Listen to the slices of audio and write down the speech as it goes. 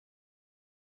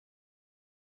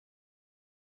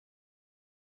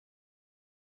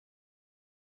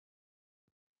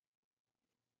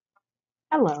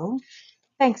Hello.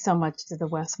 Thanks so much to the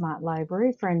Westmont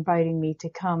Library for inviting me to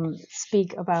come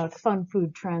speak about fun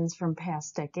food trends from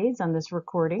past decades on this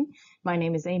recording. My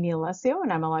name is Amy Alessio,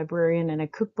 and I'm a librarian and a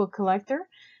cookbook collector.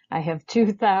 I have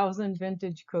 2,000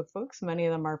 vintage cookbooks. Many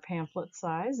of them are pamphlet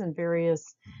size and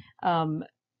various um,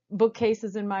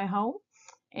 bookcases in my home.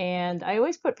 And I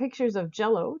always put pictures of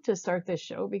Jello to start this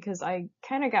show because I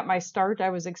kind of got my start. I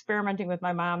was experimenting with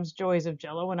my mom's joys of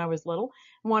Jello when I was little.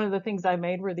 One of the things I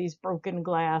made were these broken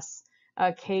glass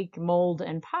cake, mold,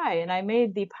 and pie. And I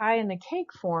made the pie in the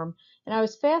cake form. And I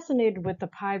was fascinated with the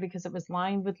pie because it was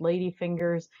lined with lady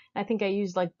fingers. I think I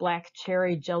used like black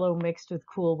cherry Jello mixed with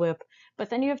Cool Whip. But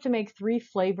then you have to make three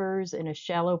flavors in a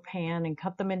shallow pan and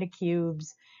cut them into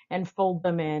cubes and fold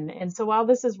them in. And so while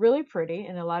this is really pretty,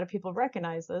 and a lot of people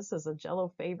recognize this as a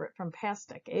Jello favorite from past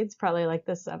decades, probably like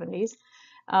the 70s,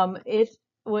 it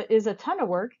is a ton of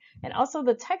work. And also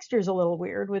the texture is a little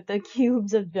weird with the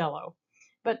cubes of Jello.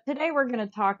 But today we're going to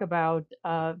talk about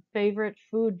favorite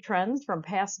food trends from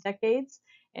past decades.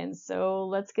 And so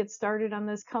let's get started on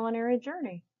this culinary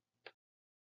journey.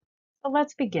 So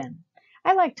let's begin.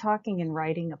 I like talking and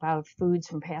writing about foods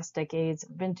from past decades,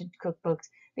 vintage cookbooks,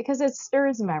 because it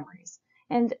stirs memories.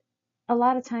 And a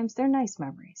lot of times they're nice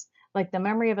memories, like the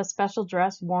memory of a special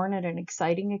dress worn at an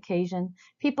exciting occasion.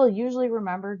 People usually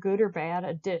remember, good or bad,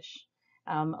 a dish.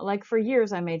 Like for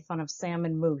years, I made fun of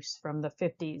salmon mousse from the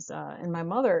 50s, and my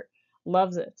mother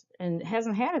loves it and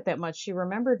hasn't had it that much. She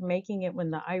remembered making it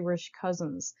when the Irish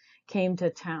cousins came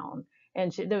to town,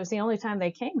 and that was the only time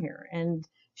they came here. And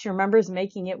she remembers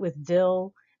making it with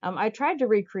dill. I tried to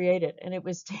recreate it and it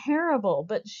was terrible,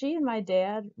 but she and my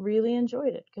dad really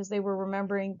enjoyed it because they were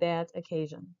remembering that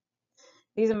occasion.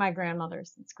 These are my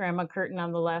grandmothers. It's Grandma Curtin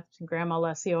on the left and Grandma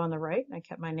Alessio on the right. I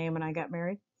kept my name when I got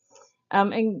married.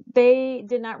 And they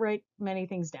did not write many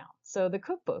things down. So the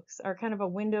cookbooks are kind of a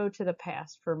window to the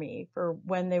past for me, for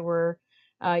when they were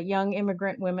young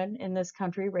immigrant women in this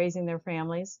country raising their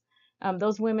families.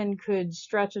 Those women could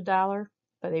stretch a dollar,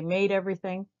 but they made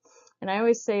everything. And I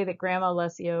always say that Grandma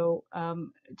Alessio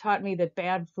taught me that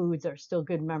bad foods are still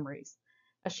good memories.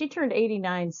 She turned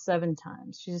 89 7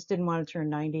 times. She just didn't want to turn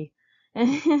 90.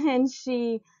 And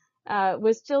she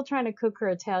was still trying to cook her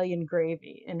Italian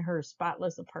gravy in her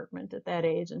spotless apartment at that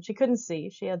age. And she couldn't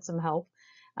see. She had some help.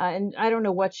 And I don't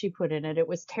know what she put in it. It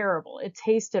was terrible. It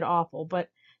tasted awful. But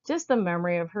just the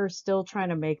memory of her still trying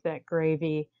to make that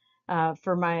gravy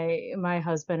for my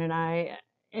husband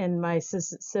and my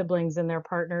siblings and their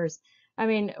partners. I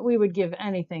mean, we would give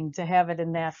anything to have it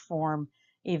in that form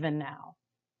even now.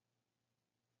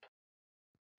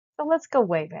 So let's go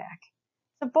way back.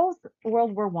 So both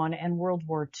World War I and World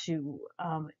War II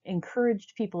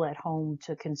encouraged people at home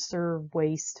to conserve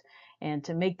waste and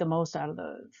to make the most out of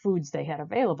the foods they had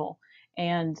available.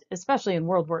 And especially in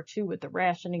World War II with the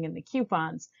rationing and the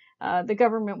coupons, the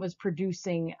government was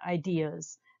producing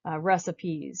ideas,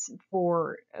 recipes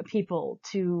for people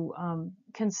to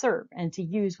conserve and to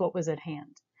use what was at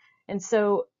hand. And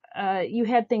so you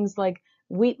had things like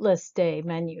wheatless day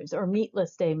menus or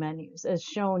meatless day menus, as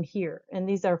shown here. And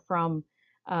these are from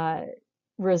uh,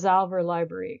 Resolver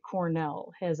Library at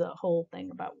Cornell has a whole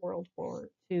thing about World War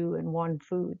II and one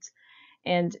foods.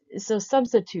 And so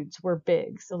substitutes were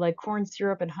big. So like corn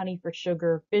syrup and honey for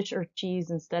sugar, fish or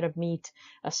cheese instead of meat,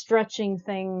 stretching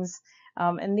things.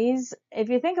 And these, if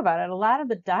you think about it, a lot of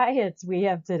the diets we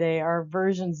have today are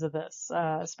versions of this.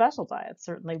 Special diets,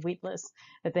 certainly wheatless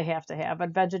that they have to have, but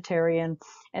vegetarian.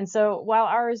 And so while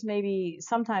ours maybe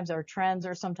sometimes are trends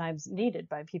or sometimes needed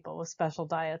by people with special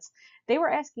diets, they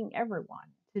were asking everyone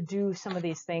to do some of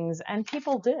these things, and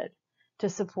people did to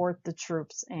support the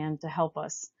troops and to help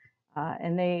us.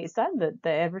 And they said that the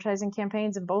advertising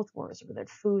campaigns in both wars were that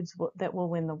that will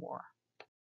win the war.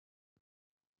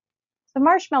 So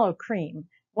marshmallow cream,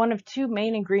 one of two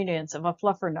main ingredients of a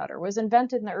fluffernutter, was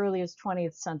invented in the earliest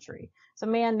 20th century. So a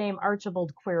man named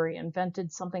Archibald Query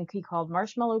invented something he called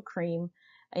marshmallow cream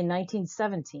in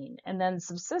 1917, and then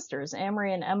some sisters,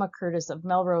 Amory and Emma Curtis of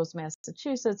Melrose,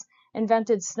 Massachusetts,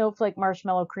 invented snowflake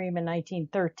marshmallow cream in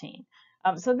 1913.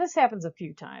 So this happens a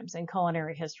few times in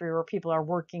culinary history where people are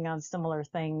working on similar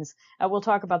things. We'll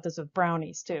talk about this with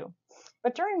brownies too.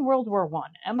 But during World War I,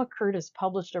 Emma Curtis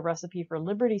published a recipe for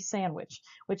Liberty Sandwich,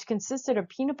 which consisted of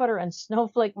peanut butter and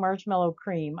snowflake marshmallow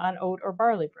cream on oat or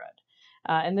barley bread.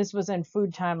 And this was in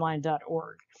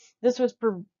foodtimeline.org. This was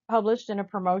published in a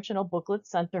promotional booklet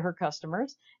sent to her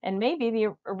customers and may be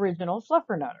the original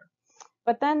Fluffernutter.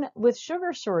 But then, with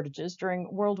sugar shortages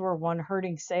during World War I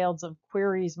hurting sales of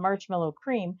Query's marshmallow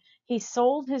cream, he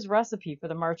sold his recipe for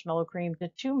the marshmallow cream to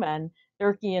two men,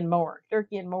 Durkee and Moore.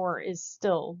 Durkee and Moore is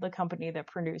still the company that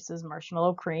produces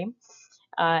marshmallow cream.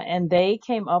 and they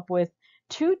came up with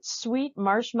Toot Sweet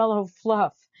Marshmallow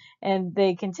Fluff, and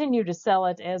they continue to sell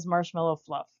it as Marshmallow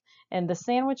Fluff. And the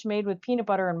sandwich made with peanut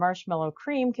butter and marshmallow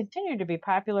cream continued to be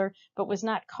popular, but was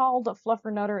not called a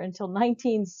Fluffernutter until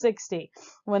 1960,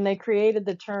 when they created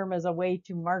the term as a way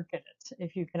to market it,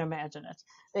 if you can imagine it.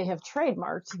 They have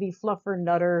trademarked the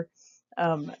Fluffernutter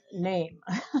name.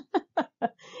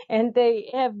 And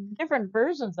they have different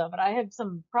versions of it. I have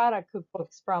some product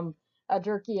cookbooks from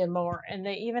Jerky and More, and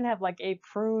they even have like a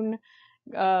prune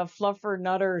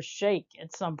Fluffernutter shake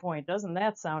at some point. Doesn't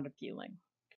that sound appealing?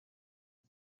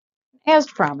 As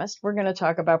promised, we're going to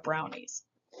talk about brownies.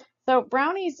 So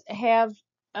brownies have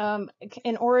an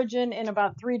origin in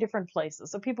about three different places.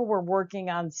 So people were working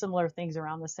on similar things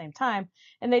around the same time,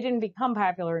 and they didn't become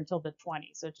popular until the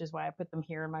 20s, which is why I put them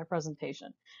here in my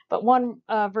presentation. But one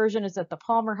version is that the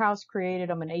Palmer House created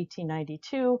them in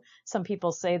 1892. Some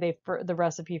people say the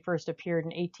recipe first appeared in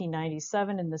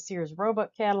 1897 in the Sears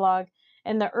Roebuck catalog.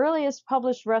 And the earliest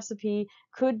published recipe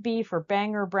could be for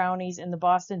Banger brownies in the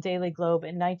Boston Daily Globe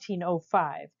in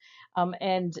 1905.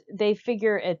 And they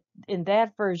figure in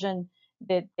that version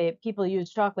that people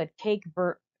used chocolate cake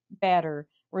batter,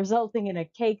 resulting in a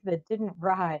cake that didn't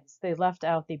rise. They left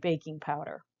out the baking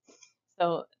powder.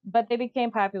 So, but they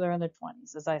became popular in the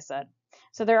 20s, as I said.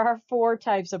 So there are four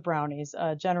types of brownies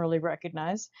generally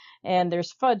recognized, and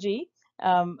there's fudgy,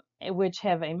 which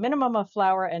have a minimum of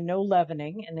flour and no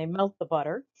leavening, and they melt the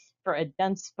butter for a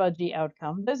dense fudgy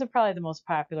outcome. Those are probably the most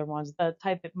popular ones, the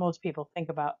type that most people think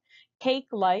about.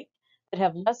 Cake-like, that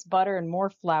have less butter and more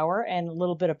flour and a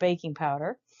little bit of baking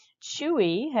powder.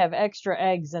 Chewy have extra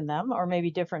eggs in them, or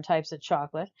maybe different types of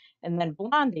chocolate. And then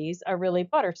blondies are really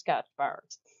butterscotch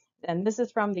bars. And this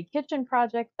is from the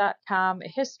kitchenproject.com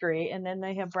history, and then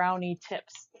they have brownie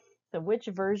tips. So which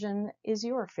version is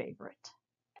your favorite?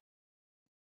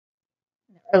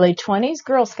 Early 20s,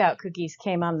 Girl Scout cookies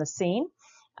came on the scene.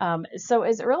 So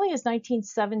as early as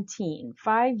 1917,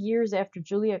 5 years after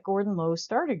Juliette Gordon Low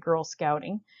started Girl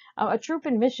Scouting, a troop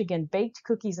in Michigan baked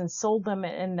cookies and sold them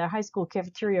in the high school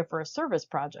cafeteria for a service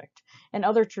project. And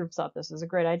other troops thought this was a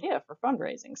great idea for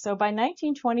fundraising. So by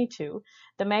 1922,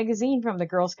 the magazine from the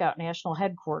Girl Scout National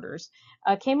Headquarters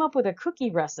came up with a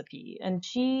cookie recipe. And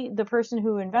the person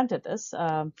who invented this,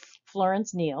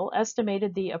 Florence Neal,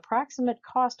 estimated the approximate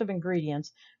cost of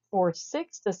ingredients for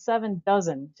 6 to 7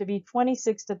 dozen to be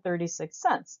 26 to 36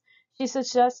 cents. She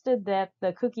suggested that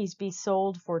the cookies be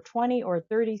sold for 20 or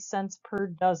 30 cents per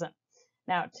dozen.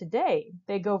 Now, today,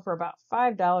 they go for about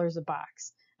 $5 a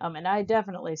box. And I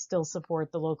definitely still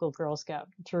support the local Girl Scout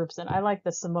troops. And I like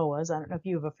the Samoas. I don't know if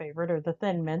you have a favorite, or the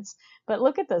Thin Mints. But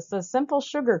look at this, the simple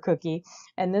sugar cookie.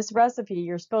 And this recipe,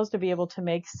 you're supposed to be able to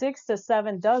make 6 to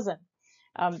 7 dozen.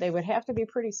 They would have to be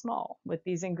pretty small with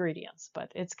these ingredients,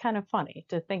 but it's kind of funny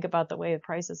to think about the way the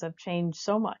prices have changed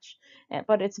so much.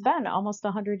 But it's been almost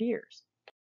 100 years.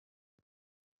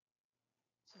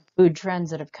 Food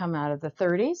trends that have come out of the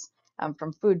 30s.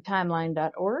 From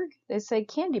foodtimeline.org, they say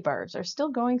candy bars are still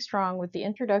going strong with the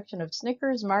introduction of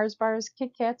Snickers, Mars bars,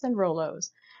 Kit Kats, and Rolos.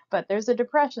 But there's a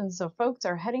depression, so folks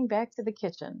are heading back to the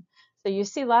kitchen. So you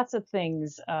see lots of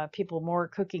things, people more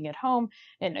cooking at home.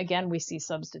 And again, we see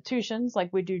substitutions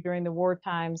like we do during the war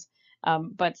times.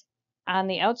 But on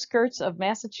the outskirts of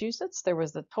Massachusetts, there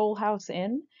was the Toll House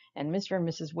Inn, and Mr. and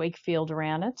Mrs. Wakefield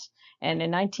ran it. And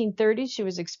in 1930, she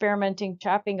was experimenting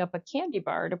chopping up a candy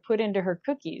bar to put into her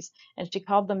cookies, and she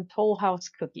called them Toll House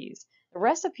cookies. The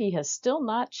recipe has still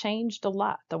not changed a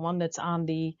lot, the one that's on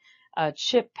the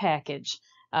chip package.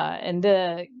 And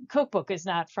the cookbook is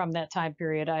not from that time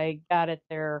period. I got it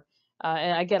there.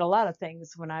 And I get a lot of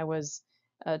things when I was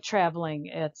traveling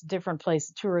at different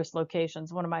places, tourist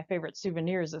locations. One of my favorite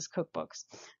souvenirs is cookbooks.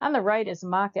 On the right is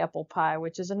mock apple pie,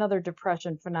 which is another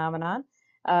depression phenomenon.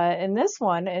 And this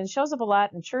one, and it shows up a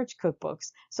lot in church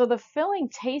cookbooks. So the filling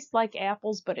tastes like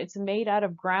apples, but it's made out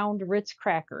of ground Ritz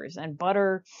crackers and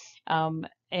butter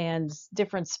and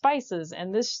different spices.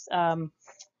 And this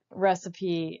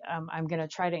recipe, I'm going to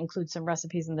try to include some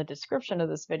recipes in the description of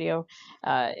this video,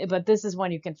 but this is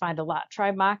one you can find a lot.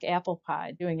 Try mock apple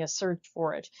pie, doing a search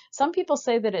for it. Some people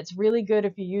say that it's really good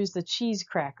if you use the cheese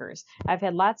crackers. I've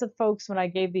had lots of folks when I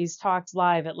gave these talks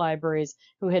live at libraries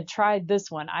who had tried this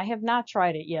one. I have not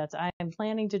tried it yet. I am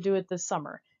planning to do it this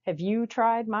summer. Have you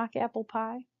tried mock apple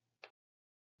pie?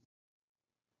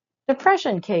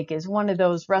 Depression cake is one of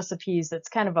those recipes that's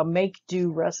kind of a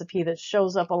make-do recipe that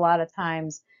shows up a lot of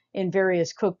times in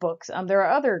various cookbooks. There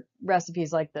are other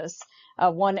recipes like this.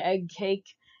 One egg cake,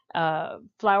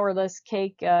 flourless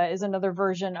cake is another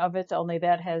version of it, only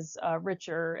that has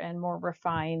richer and more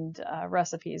refined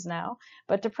recipes now.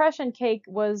 But depression cake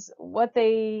was what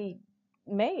they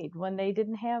made when they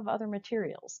didn't have other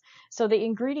materials. So the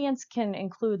ingredients can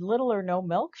include little or no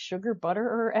milk, sugar, butter,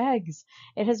 or eggs.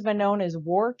 It has been known as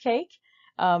war cake.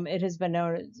 It has been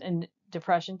known as in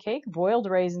depression cake, boiled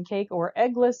raisin cake, or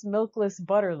eggless, milkless,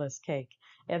 butterless cake.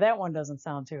 Yeah, that one doesn't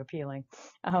sound too appealing.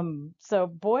 So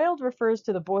boiled refers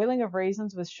to the boiling of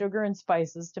raisins with sugar and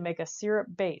spices to make a syrup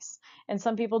base, and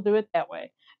some people do it that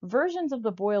way. Versions of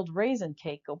the boiled raisin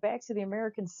cake go back to the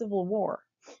American Civil War.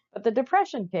 But the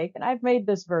depression cake, and I've made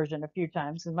this version a few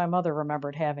times because my mother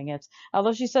remembered having it,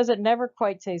 although she says it never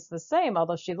quite tastes the same,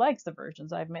 although she likes the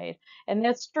versions I've made. And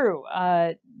that's true.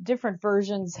 Different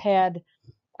versions had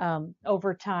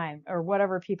over time or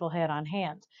whatever people had on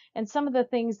hand. And some of the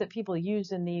things that people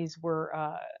used in these were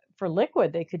for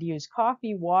liquid, they could use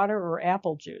coffee, water, or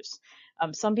apple juice.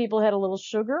 Some people had a little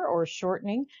sugar or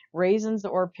shortening, raisins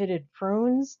or pitted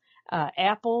prunes,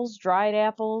 apples, dried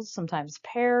apples, sometimes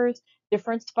pears,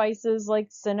 different spices like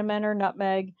cinnamon or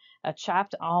nutmeg,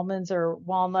 chopped almonds or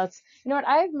walnuts. You know what?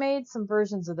 I've made some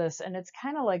versions of this, and it's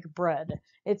kind of like bread.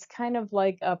 It's kind of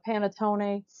like a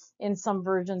panettone in some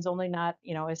versions, only not,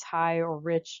 as high or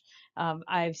rich.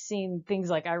 I've seen things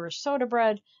like Irish soda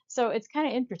bread. So it's kind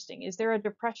of interesting. Is there a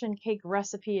depression cake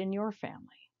recipe in your family?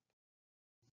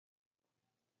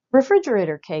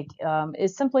 Refrigerator cake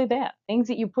is simply that. Things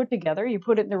that you put together, you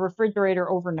put it in the refrigerator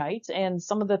overnight, and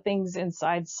some of the things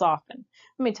inside soften.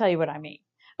 Let me tell you what I mean.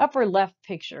 Upper left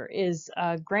picture is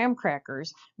graham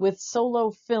crackers with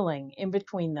solo filling in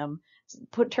between them,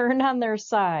 turned on their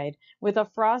side with a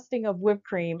frosting of whipped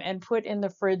cream and put in the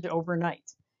fridge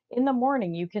overnight. In the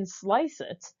morning, you can slice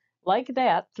it like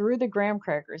that through the graham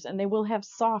crackers, and they will have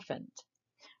softened.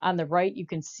 On the right, you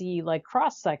can see like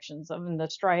cross sections of and the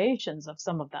striations of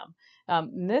some of them.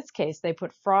 In this case, they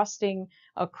put frosting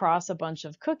across a bunch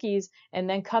of cookies and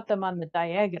then cut them on the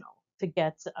diagonal to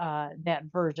get that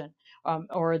version.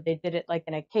 Or they did it like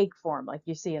in a cake form, like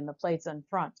you see in the plates in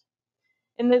front.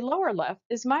 In the lower left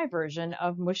is my version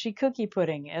of mushy cookie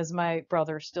pudding, as my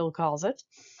brother still calls it.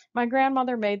 My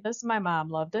grandmother made this, my mom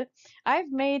loved it. I've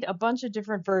made a bunch of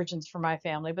different versions for my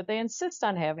family, but they insist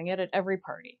on having it at every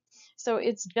party. So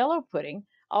it's Jello pudding,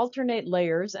 alternate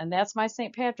layers, and that's my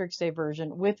St. Patrick's Day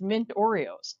version with mint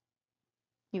Oreos.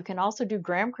 You can also do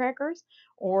graham crackers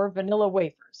or vanilla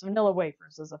wafers. Vanilla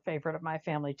wafers is a favorite of my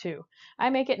family too. I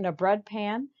make it in a bread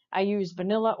pan. I use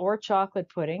vanilla or chocolate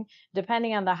pudding,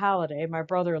 depending on the holiday. My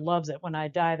brother loves it when I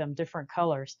dye them different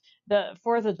colors. The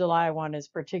 4th of July one is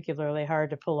particularly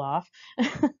hard to pull off,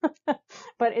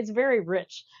 but it's very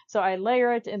rich. So I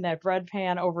layer it in that bread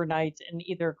pan overnight, and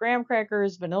either graham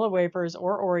crackers, vanilla wafers,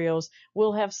 or Oreos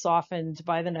will have softened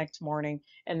by the next morning,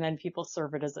 and then people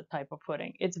serve it as a type of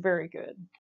pudding. It's very good.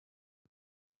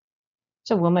 It's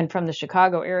a woman from the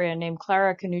Chicago area named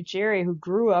Clara Canuccieri who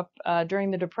grew up during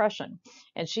the Depression.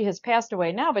 And she has passed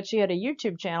away now, but she had a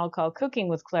YouTube channel called Cooking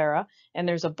with Clara. And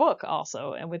there's a book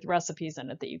also and with recipes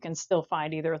in it that you can still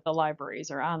find either at the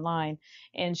libraries or online.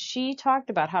 And she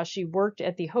talked about how she worked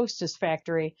at the Hostess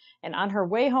factory. And on her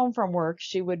way home from work,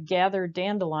 she would gather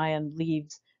dandelion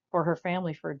leaves for her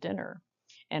family for dinner.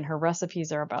 And her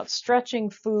recipes are about stretching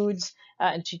foods.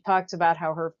 And she talks about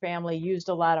how her family used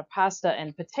a lot of pasta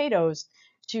and potatoes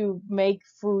to make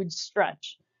food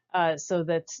stretch so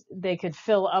that they could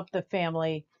fill up the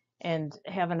family and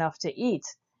have enough to eat.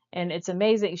 And it's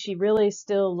amazing. She really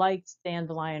still liked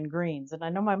dandelion greens. And I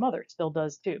know my mother still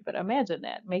does too. But imagine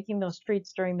that, making those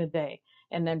treats during the day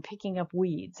and then picking up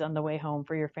weeds on the way home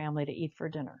for your family to eat for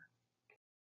dinner.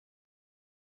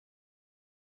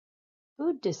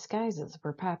 Food disguises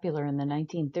were popular in the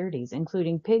 1930s,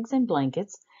 including pigs in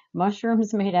blankets,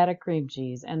 mushrooms made out of cream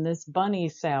cheese, and this bunny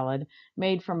salad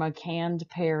made from a canned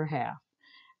pear half.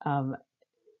 Um,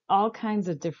 all kinds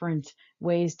of different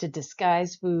ways to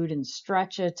disguise food and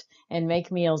stretch it and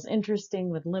make meals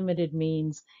interesting with limited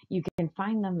means. You can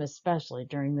find them especially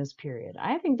during this period.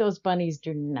 I think those bunnies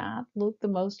do not look the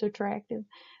most attractive,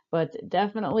 but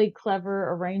definitely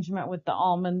clever arrangement with the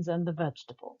almonds and the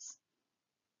vegetables.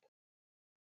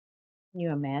 Can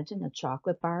you imagine a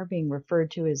chocolate bar being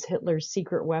referred to as Hitler's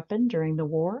secret weapon during the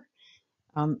war?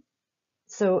 Um,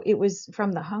 so it was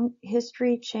from the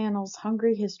History Channel's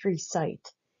Hungry History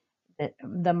site that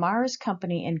the Mars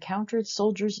Company encountered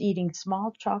soldiers eating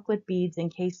small chocolate beads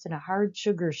encased in a hard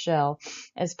sugar shell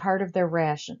as part of their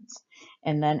rations.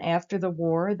 And then after the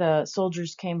war, the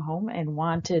soldiers came home and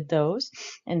wanted those.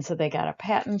 And so they got a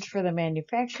patent for the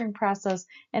manufacturing process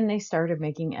and they started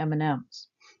making M&Ms.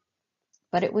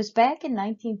 But it was back in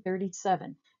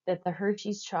 1937 that the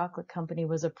Hershey's Chocolate Company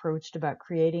was approached about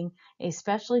creating a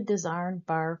specially designed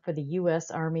bar for the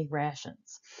U.S. Army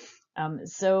rations.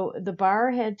 So the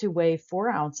bar had to weigh 4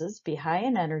 ounces, be high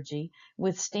in energy,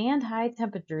 withstand high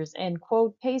temperatures, and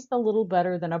quote, taste a little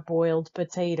better than a boiled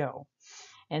potato.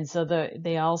 And so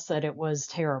they all said it was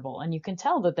terrible. And you can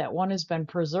tell that that one has been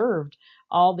preserved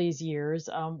all these years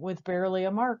with barely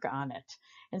a mark on it.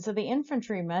 And so the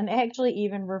infantrymen actually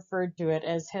even referred to it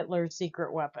as Hitler's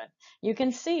secret weapon. You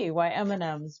can see why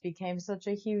M&Ms became such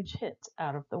a huge hit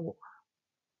out of the war.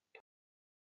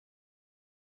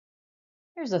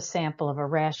 Here's a sample of a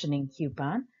rationing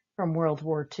coupon from World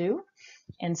War II.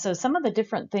 And so some of the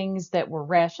different things that were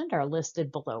rationed are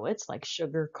listed below. It's like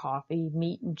sugar, coffee,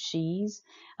 meat and cheese,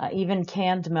 even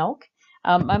canned milk.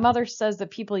 My mother says that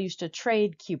people used to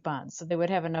trade coupons, so they would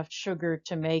have enough sugar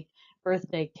to make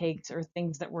birthday cakes or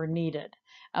things that were needed.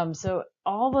 So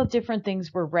all the different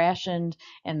things were rationed,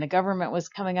 and the government was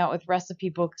coming out with recipe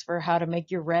books for how to make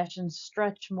your rations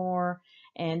stretch more,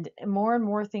 and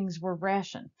more things were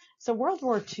rationed. So World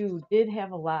War II did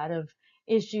have a lot of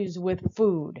issues with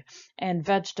food and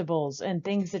vegetables and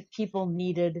things that people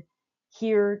needed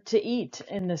here to eat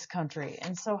in this country.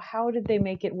 And so, how did they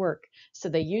make it work? So,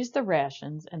 they used the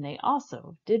rations and they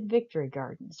also did victory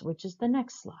gardens, which is the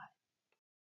next slide.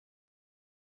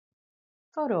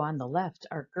 Photo on the left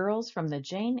are girls from the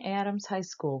Jane Addams High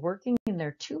School working in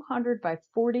their 200 by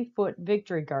 40-foot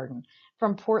victory garden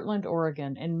from Portland,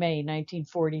 Oregon in May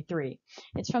 1943.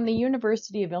 It's from the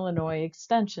University of Illinois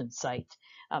Extension site.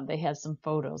 They have some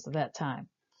photos of that time.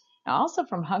 Now, also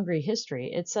from Hungry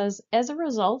History, it says, as a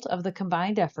result of the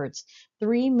combined efforts,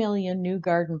 3 million new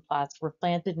garden plots were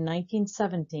planted in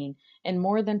 1917 and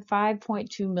more than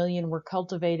 5.2 million were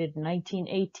cultivated in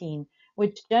 1918,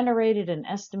 which generated an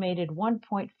estimated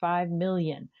 1.5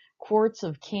 million quarts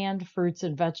of canned fruits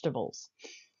and vegetables.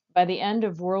 By the end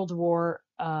of World War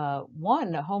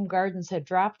One, home gardens had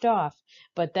dropped off,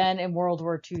 but then in World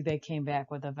War Two they came back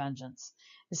with a vengeance.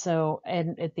 So,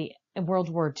 and at the World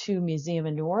War Two Museum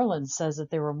in New Orleans says that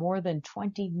there were more than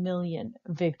 20 million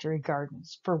victory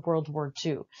gardens for World War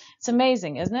Two. It's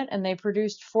amazing, isn't it? And they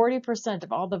produced 40%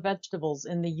 of all the vegetables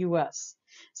in the U.S.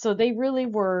 So they really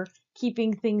were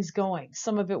keeping things going.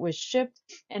 Some of it was shipped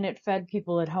and it fed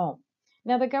people at home.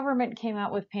 Now, the government came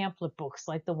out with pamphlet books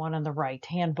like the one on the right,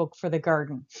 Handbook for the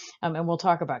Garden, and we'll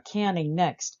talk about canning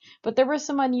next. But there were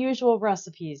some unusual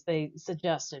recipes they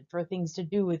suggested for things to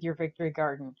do with your victory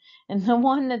garden. And the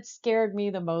one that scared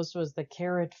me the most was the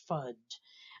carrot fudge.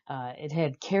 It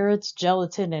had carrots,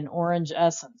 gelatin, and orange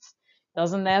essence.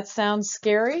 Doesn't that sound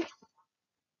scary?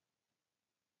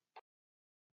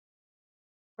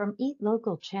 From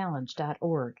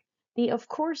eatlocalchallenge.org. The Of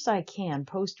Course I Can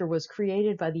poster was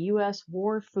created by the U.S.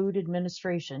 War Food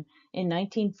Administration in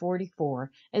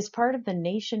 1944 as part of the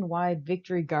nationwide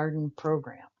Victory Garden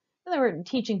program. They were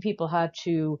teaching people how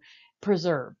to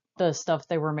preserve the stuff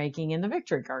they were making in the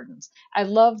Victory Gardens. I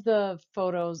love the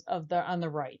photos of the on the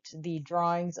right, the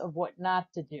drawings of what not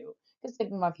to do, because they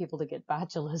didn't want people to get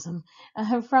botulism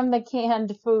from the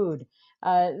canned food.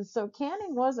 So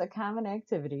canning was a common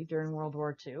activity during World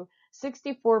War II.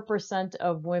 64%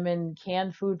 of women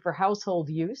canned food for household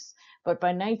use, but by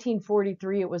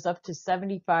 1943 it was up to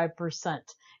 75%.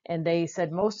 And they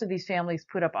said most of these families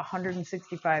put up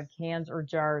 165 cans or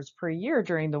jars per year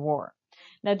during the war.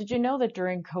 Now, did you know that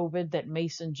during COVID that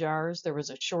mason jars, there was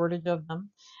a shortage of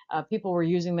them? People were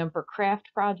using them for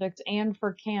craft projects and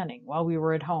for canning while we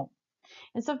were at home.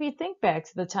 And so if you think back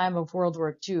to the time of World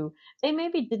War II, they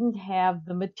maybe didn't have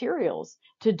the materials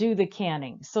to do the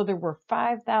canning. So there were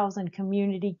 5,000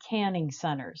 community canning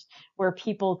centers where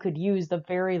people could use the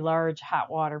very large hot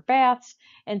water baths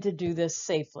and to do this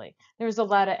safely. There was a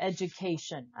lot of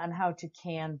education on how to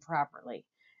can properly.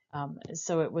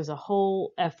 So it was a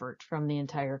whole effort from the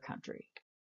entire country.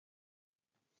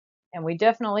 And we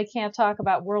definitely can't talk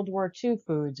about World War II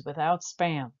foods without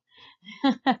Spam.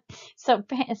 So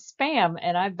Spam,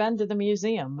 and I've been to the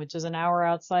museum, which is an hour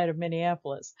outside of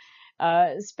Minneapolis.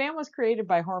 Spam was created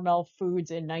by Hormel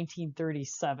Foods in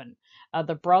 1937.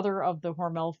 The brother of the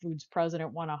Hormel Foods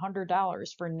president won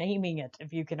 $100 for naming it,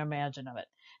 if you can imagine of it.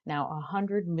 Now,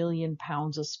 100 million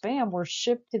pounds of Spam were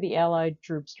shipped to the Allied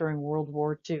troops during World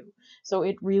War II. So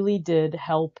it really did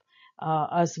help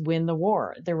us win the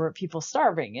war. There were people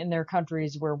starving in their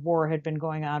countries where war had been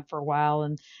going on for a while,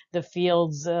 and the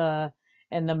fields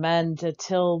and the men to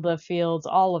till the fields,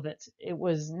 all of it. It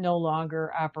was no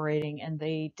longer operating and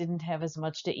they didn't have as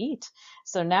much to eat.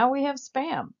 So now we have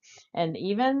Spam. And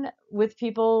even with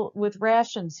people with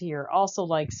rations here also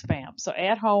like Spam. So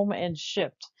at home and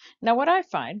shipped. Now what I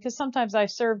find, because sometimes I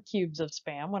serve cubes of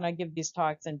Spam when I give these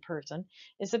talks in person,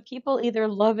 is that people either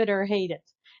love it or hate it.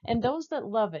 And those that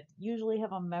love it usually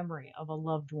have a memory of a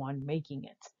loved one making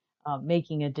it.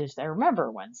 making a dish. I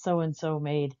remember when so and so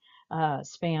made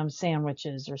spam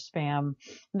sandwiches or spam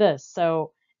this.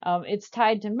 So it's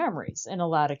tied to memories in a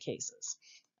lot of cases.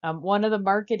 One of the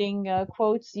marketing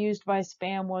quotes used by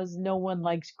Spam was, "No one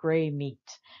likes gray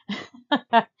meat."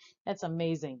 That's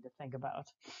amazing to think about.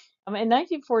 In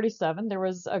 1947, there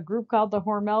was a group called the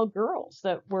Hormel Girls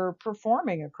that were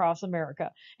performing across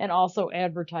America and also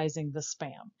advertising the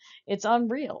Spam. It's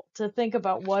unreal to think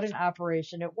about what an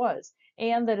operation it was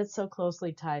and that it's so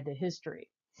closely tied to history.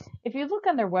 If you look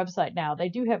on their website now, they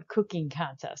do have cooking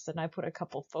contests, and I put a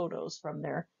couple photos from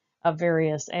their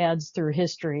various ads through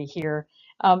history here.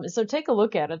 So take a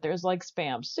look at it. There's like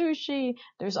spam sushi.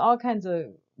 There's all kinds of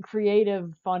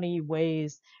creative, funny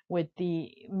ways with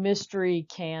the mystery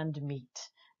canned meat.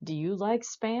 Do you like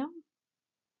spam?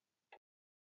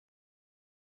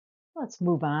 Let's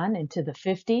move on into the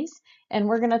 50s, and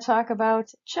we're going to talk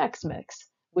about Chex Mix,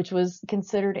 which was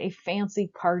considered a fancy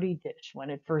party dish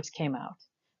when it first came out.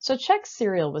 So Chex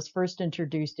cereal was first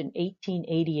introduced in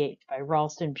 1888 by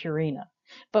Ralston Purina,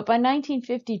 but by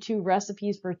 1952,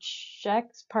 recipes for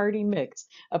Chex Party Mix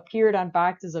appeared on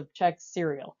boxes of Chex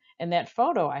cereal. And that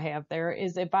photo I have there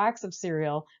is a box of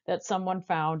cereal that someone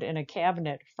found in a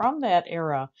cabinet from that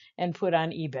era and put on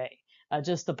eBay.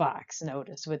 Just the box,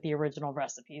 notice, with the original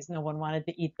recipes. No one wanted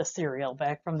to eat the cereal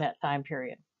back from that time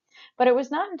period. But it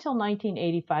was not until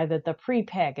 1985 that the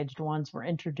prepackaged ones were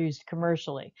introduced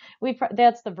commercially.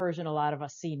 That's the version a lot of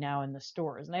us see now in the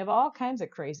stores. And they have all kinds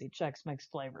of crazy Chex Mix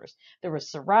flavors. There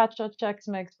was Sriracha Chex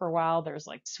Mix for a while. There's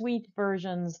like sweet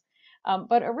versions.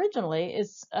 But originally, in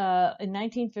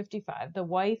 1955, the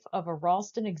wife of a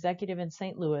Ralston executive in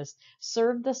St. Louis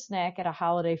served the snack at a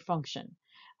holiday function.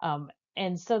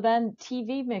 And so then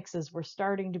TV mixes were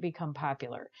starting to become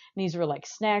popular. And these were like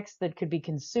snacks that could be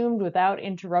consumed without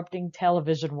interrupting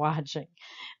television watching.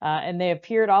 And they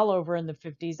appeared all over in the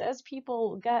 50s as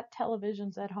people got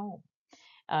televisions at home.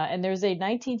 And there's a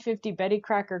 1950 Betty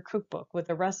Crocker cookbook with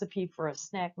a recipe for a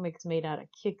snack mix made out of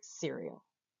Kix cereal.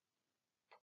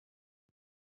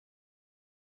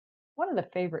 One of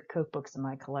the favorite cookbooks in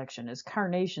my collection is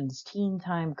Carnation's Teen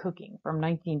Time Cooking from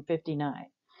 1959.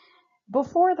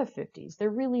 Before the 50s, there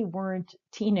really weren't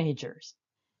teenagers.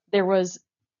 There was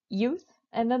youth,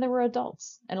 and then there were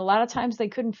adults. And a lot of times they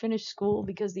couldn't finish school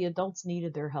because the adults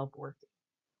needed their help working,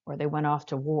 or they went off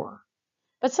to war.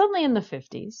 But suddenly in the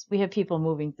 50s, we have people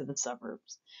moving to the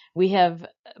suburbs. We have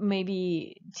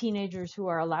maybe teenagers who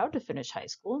are allowed to finish high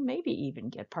school, maybe even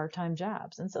get part-time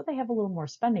jobs. And so they have a little more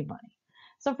spending money.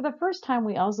 So for the first time,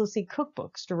 we also see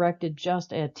cookbooks directed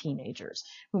just at teenagers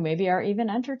who maybe are even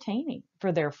entertaining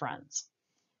for their friends.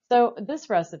 So this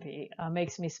recipe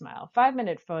makes me smile.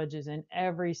 5-minute fudge is in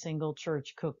every single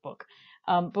church cookbook.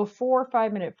 Before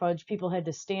 5-minute fudge, people had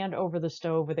to stand over the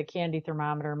stove with a candy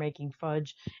thermometer making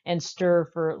fudge and stir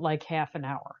for like half an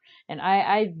hour. And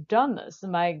I've done this.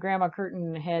 My grandma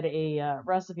Curtin had a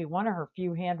recipe. One of her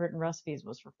few handwritten recipes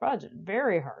was for fudge.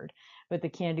 Very hard with the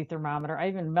candy thermometer. I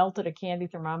even melted a candy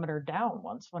thermometer down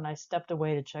once when I stepped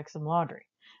away to check some laundry.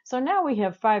 So now we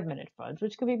have 5-minute fudge,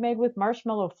 which can be made with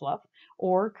marshmallow fluff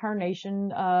or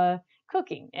Carnation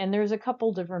cooking. And there's a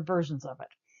couple different versions of it.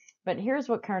 But here's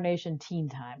what Carnation Teen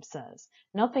Time says.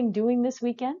 Nothing doing this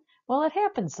weekend? Well, it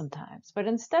happens sometimes. But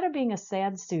instead of being a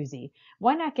sad Susie,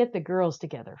 why not get the girls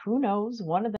together? Who knows?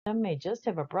 One of them may just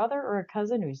have a brother or a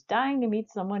cousin who's dying to meet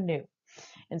someone new.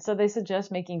 And so they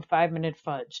suggest making 5-minute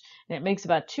fudge. And it makes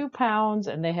about 2 pounds,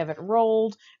 and they have it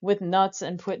rolled with nuts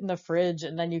and put in the fridge,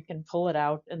 and then you can pull it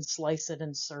out and slice it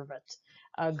and serve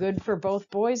it. Good for both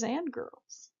boys and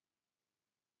girls.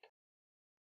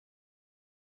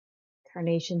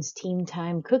 Carnation's Teen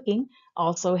Time Cooking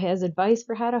also has advice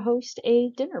for how to host a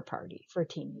dinner party for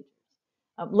teenagers.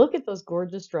 Look at those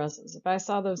gorgeous dresses. If I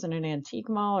saw those in an antique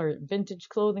mall or vintage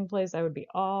clothing place, I would be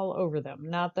all over them.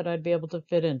 Not that I'd be able to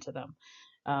fit into them.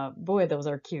 Boy, those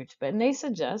are cute. But and they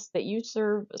suggest that you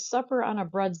serve supper on a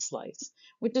bread slice,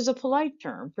 which is a polite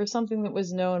term for something that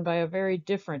was known by a very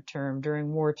different term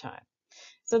during wartime.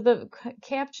 So the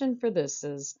caption for this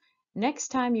is, next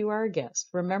time you are a guest,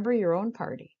 remember your own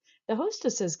party. The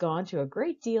hostess has gone to a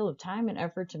great deal of time and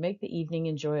effort to make the evening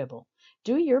enjoyable.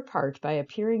 Do your part by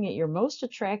appearing at your most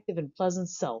attractive and pleasant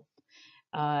self.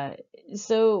 Uh,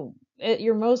 so at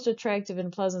your most attractive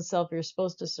and pleasant self, you're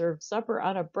supposed to serve supper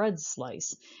on a bread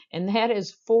slice, and that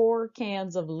is 4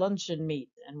 cans of luncheon meat,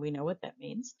 and we know what that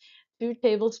means. 2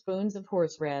 tablespoons of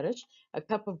horseradish, a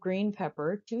cup of green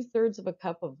pepper, 2/3 of a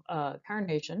cup of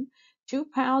carnation, 2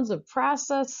 pounds of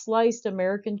processed sliced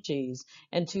American cheese,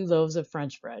 and 2 loaves of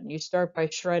French bread. And you start by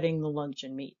shredding the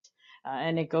luncheon meat,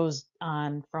 and it goes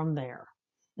on from there.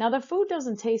 Now, the food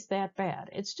doesn't taste that bad.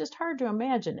 It's just hard to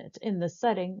imagine it in the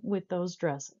setting with those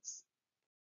dresses.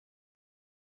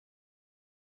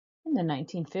 In the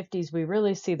 1950s, we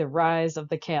really see the rise of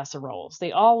the casseroles,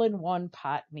 the all-in-one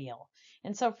pot meal.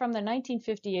 And so from the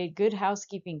 1958 Good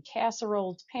Housekeeping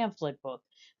Casseroles pamphlet book,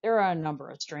 there are a number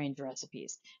of strange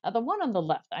recipes. Now, the one on the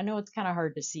left, I know it's kind of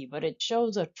hard to see, but it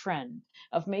shows a trend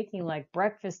of making like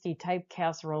breakfasty type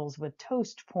casseroles with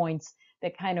toast points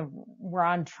that kind of were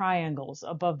on triangles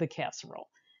above the casserole.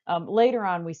 Later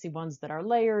on, we see ones that are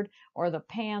layered or the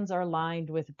pans are lined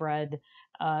with bread.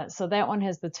 So that one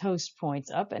has the toast points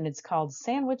up, and it's called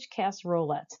sandwich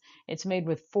casserolette. It's made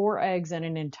with 4 eggs and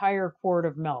an entire quart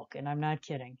of milk, and I'm not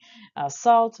kidding.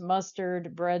 Salt,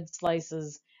 mustard, bread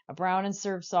slices, brown and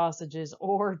served sausages,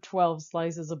 or 12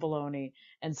 slices of bologna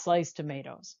and sliced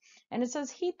tomatoes. And it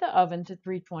says heat the oven to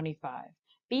 325.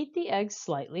 Beat the eggs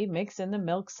slightly, mix in the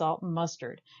milk, salt, and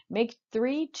mustard. Make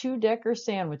 3 2-decker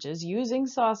sandwiches using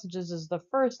sausages as the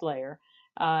first layer,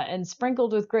 and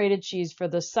sprinkled with grated cheese for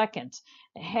the second.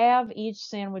 Have each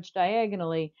sandwich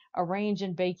diagonally, arrange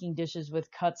in baking dishes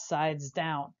with cut sides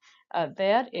down.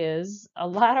 That is a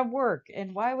lot of work.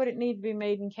 And why would it need to be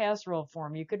made in casserole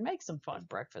form? You could make some fun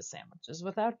breakfast sandwiches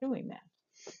without doing that.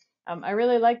 I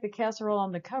really like the casserole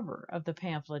on the cover of the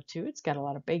pamphlet too. It's got a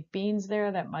lot of baked beans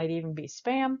there. That might even be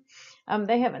spam.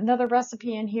 They have another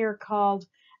recipe in here called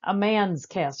a man's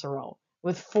casserole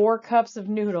with 4 cups of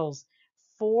noodles,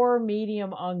 4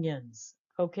 medium onions.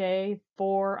 Okay,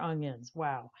 4 onions.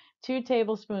 Wow. 2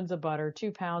 tablespoons of butter,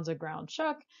 2 pounds of ground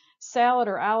chuck, salad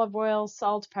or olive oil,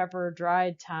 salt, pepper,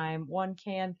 dried thyme, 1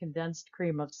 can condensed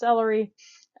cream of celery.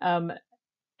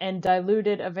 And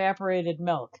diluted evaporated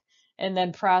milk, and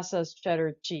then processed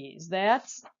cheddar cheese.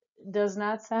 That does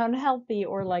not sound healthy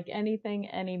or like anything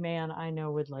any man I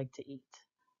know would like to eat.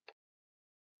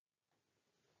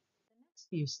 Next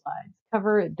few slides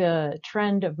cover the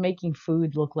trend of making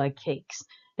food look like cakes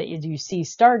that you see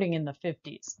starting in the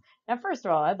 50s. Now, first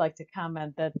of all, I'd like to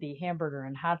comment that the hamburger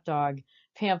and hot dog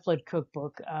pamphlet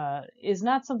cookbook is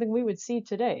not something we would see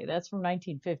today. That's from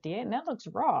 1958, and that looks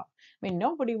raw. I mean,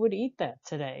 nobody would eat that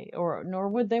today, or nor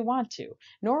would they want to,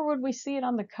 nor would we see it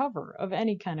on the cover of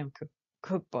any kind of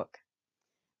cookbook.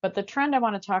 But the trend I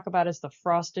want to talk about is the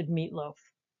frosted meatloaf.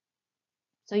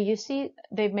 So you see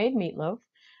they've made meatloaf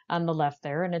on the left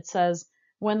there, and it says,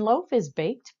 when loaf is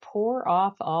baked, pour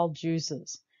off all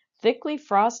juices. Thickly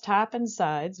frost top and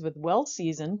sides with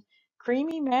well-seasoned,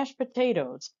 creamy mashed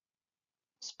potatoes.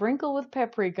 Sprinkle with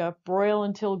paprika, broil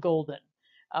until golden.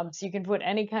 So you can put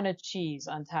any kind of cheese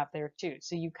on top there too.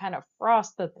 So you kind of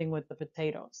frost the thing with the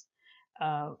potatoes.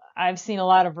 I've seen a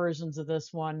lot of versions of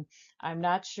this one. I'm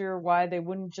not sure why they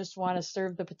wouldn't just want to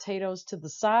serve the potatoes to the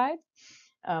side.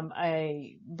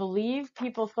 I believe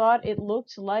people thought it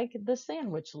looked like the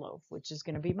sandwich loaf, which is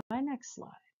going to be my next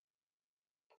slide.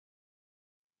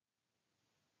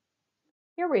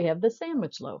 Here we have the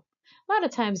sandwich loaf. A lot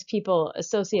of times people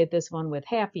associate this one with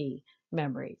happy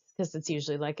memories because it's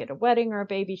usually like at a wedding or a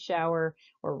baby shower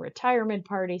or a retirement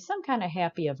party, some kind of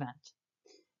happy event.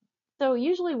 So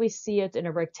usually we see it in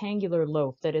a rectangular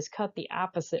loaf that is cut the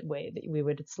opposite way that we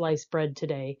would slice bread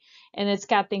today. And it's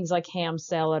got things like ham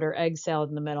salad or egg salad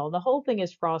in the middle. The whole thing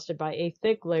is frosted by a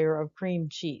thick layer of cream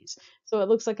cheese. So it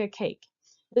looks like a cake.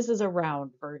 This is a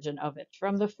round version of it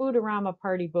from the Foodorama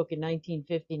Party book in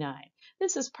 1959.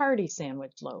 This is Party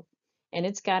Sandwich Loaf. And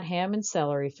it's got ham and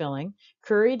celery filling,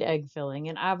 curried egg filling,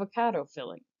 and avocado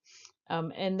filling.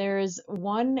 And there's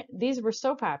one, these were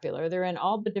so popular, they're in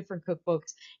all the different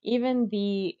cookbooks, even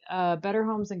the Better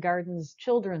Homes and Gardens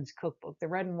children's cookbook, the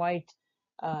red and white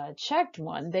checked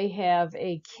one, they have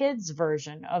a kids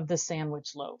version of the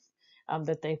sandwich loaf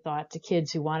that they thought the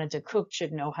kids who wanted to cook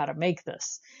should know how to make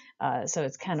this. So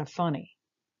it's kind of funny.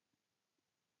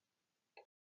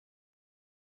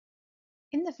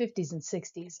 In the 50s and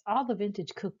 60s, all the vintage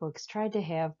cookbooks tried to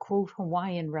have, quote,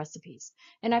 Hawaiian recipes.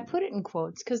 And I put it in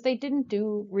quotes because they didn't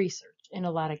do research in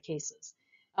a lot of cases.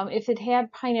 If it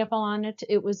had pineapple on it,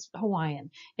 it was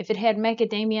Hawaiian. If it had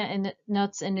macadamia and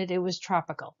nuts in it, it was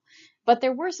tropical. But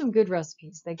there were some good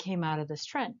recipes that came out of this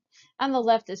trend. On the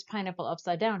left is pineapple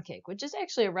upside down cake, which is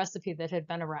actually a recipe that had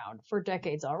been around for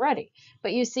decades already.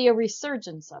 But you see a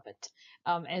resurgence of it,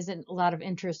 as in a lot of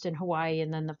interest in Hawaii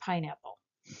and then the pineapple.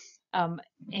 Um,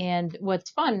 and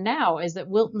what's fun now is that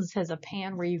Wilton's has a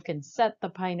pan where you can set the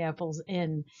pineapples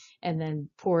in and then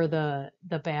pour the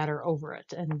batter over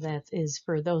it. And that is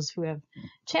for those who have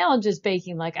challenges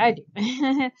baking like I do.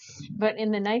 But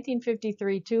in the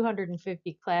 1953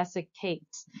 250 classic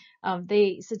cakes,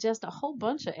 they suggest a whole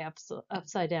bunch of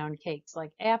upside down cakes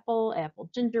like apple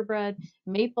gingerbread,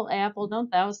 maple apple. Don't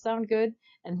those sound good?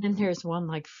 And then there's one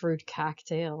like fruit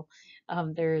cocktail.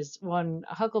 There's one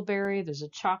huckleberry, there's a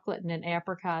chocolate and an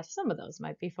apricot. Some of those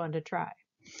might be fun to try.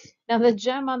 Now, the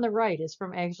gem on the right is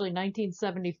from actually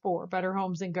 1974, Better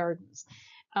Homes and Gardens.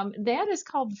 That is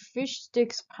called fish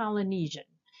sticks Polynesian.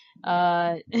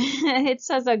 It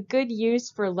says a good use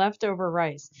for leftover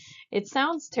rice. It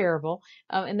sounds terrible,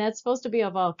 and that's supposed to be a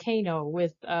volcano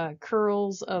with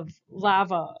curls of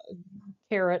lava,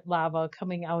 carrot lava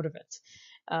coming out of it.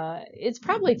 It's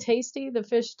probably tasty, the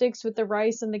fish sticks with the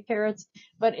rice and the carrots,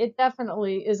 but it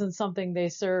definitely isn't something they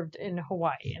served in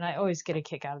Hawaii. And I always get a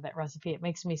kick out of that recipe. It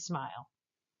makes me smile.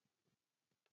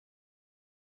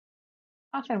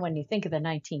 Often when you think of the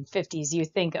 1950s, you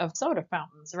think of soda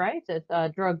fountains, right? At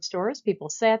drugstores, people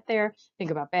sat there.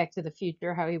 Think about Back to the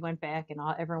Future, how he went back and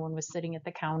everyone was sitting at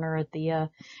the counter at the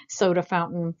soda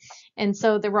fountain. And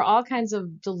so there were all kinds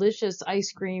of delicious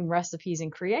ice cream recipes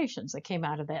and creations that came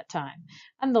out of that time.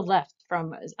 On the left,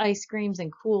 from ice creams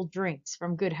and cool drinks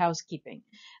from Good Housekeeping.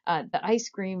 The ice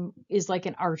cream is like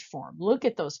an art form. Look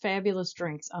at those fabulous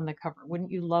drinks on the cover.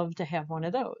 Wouldn't you love to have one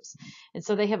of those? And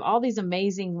so they have all these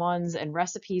amazing ones and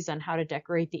recipes on how to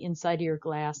decorate the inside of your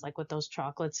glass, like with those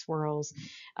chocolate swirls.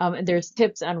 And there's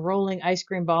tips on rolling ice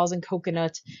cream balls in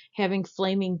coconut, having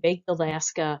flaming baked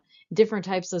Alaska, different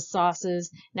types of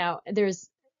sauces. Now, there's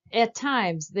at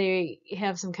times they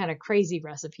have some kind of crazy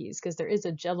recipes because there is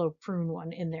a jello prune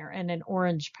one in there and an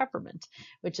orange peppermint,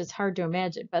 which is hard to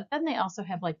imagine. But then they also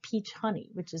have like peach honey,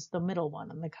 which is the middle one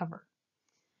on the cover.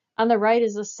 On the right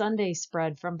is a Sunday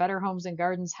spread from Better Homes and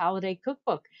Gardens Holiday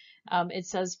Cookbook. It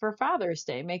says for Father's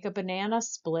Day, make a banana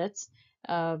split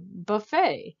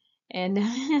buffet. And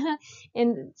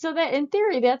and so that in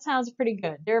theory that sounds pretty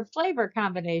good. Their flavor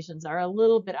combinations are a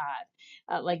little bit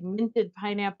odd, like minted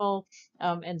pineapple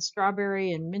and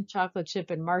strawberry and mint chocolate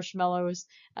chip and marshmallows.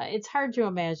 It's hard to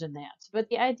imagine that, but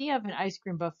the idea of an ice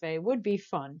cream buffet would be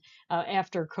fun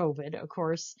after COVID, of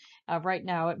course. Right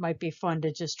now, it might be fun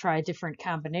to just try different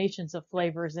combinations of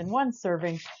flavors in one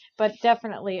serving, but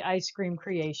definitely ice cream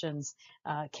creations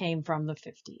came from the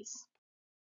 50s.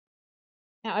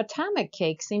 Now, atomic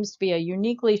cake seems to be a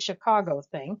uniquely Chicago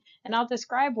thing, and I'll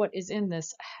describe what is in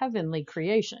this heavenly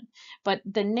creation. But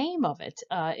the name of it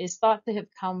is thought to have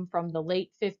come from the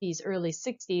late 50s, early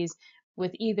 60s,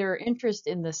 with either interest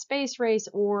in the space race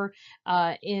or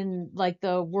in like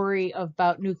the worry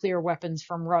about nuclear weapons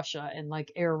from Russia and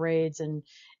like air raids and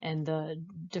the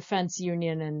defense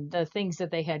union and the things that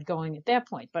they had going at that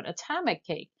point. But atomic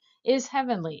cake is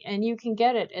heavenly, and you can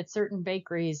get it at certain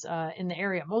bakeries in the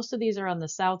area. Most of these are on the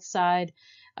south side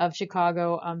of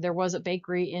Chicago. There was a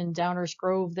bakery in Downers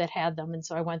Grove that had them, and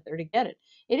so I went there to get it.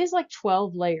 It is like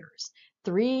 12 layers,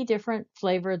 three different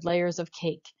flavored layers of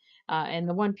cake. And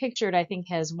the one pictured, I think,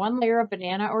 has one layer of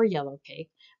banana or yellow cake,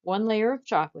 one layer of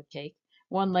chocolate cake,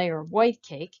 one layer of white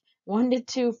cake, 1 to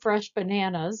 2 fresh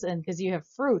bananas, and because you have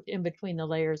fruit in between the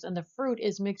layers, and the fruit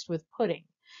is mixed with pudding.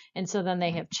 And so then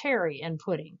they have cherry and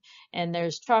pudding, and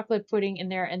there's chocolate pudding in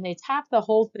there, and they top the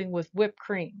whole thing with whipped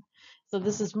cream. So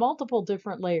this is multiple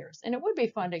different layers, and it would be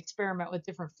fun to experiment with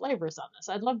different flavors on this.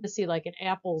 I'd love to see like an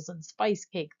apples and spice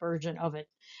cake version of it.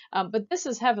 But this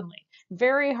is heavenly.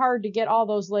 Very hard to get all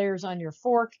those layers on your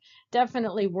fork.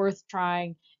 Definitely worth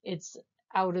trying. It's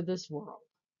out of this world.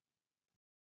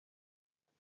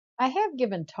 I have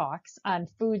given talks on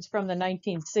foods from the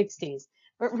 1960s,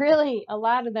 but really a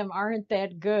lot of them aren't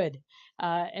that good.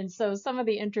 And so some of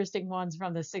the interesting ones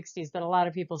from the 60s that a lot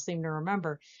of people seem to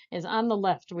remember is on the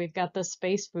left, we've got the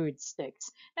space food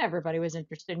sticks. Everybody was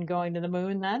interested in going to the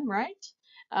moon then, right?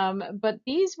 But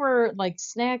these were like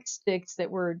snack sticks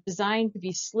that were designed to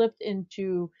be slipped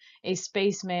into a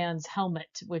spaceman's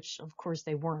helmet, which of course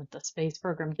they weren't. The space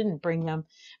program didn't bring them,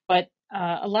 but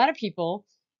a lot of people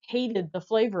hated the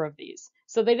flavor of these.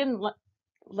 So they didn't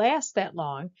last that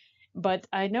long, but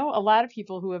I know a lot of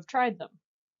people who have tried them.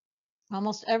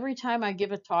 Almost every time I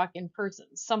give a talk in person,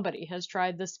 somebody has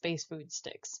tried the space food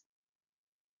sticks.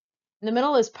 In the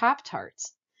middle is Pop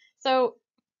Tarts. So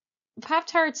Pop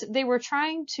Tarts, they were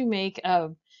trying to make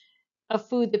a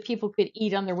food that people could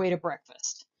eat on their way to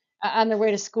breakfast, on their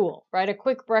way to school, right? A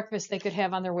quick breakfast they could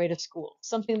have on their way to school,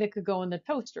 something that could go in the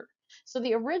toaster. So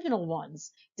the original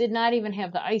ones did not even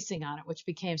have the icing on it, which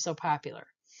became so popular.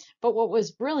 But what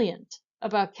was brilliant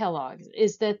about Kellogg's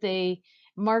is that they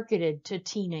marketed to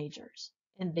teenagers.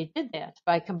 And they did that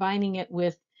by combining it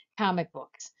with comic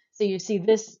books. So you see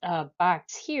this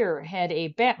box here had a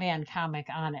Batman comic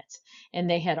on it, and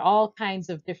they had all kinds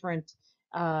of different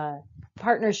uh,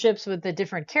 partnerships with the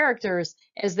different characters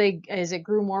as it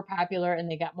grew more popular and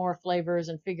they got more flavors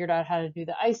and figured out how to do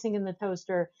the icing in the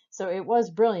toaster. So it was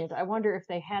brilliant. I wonder if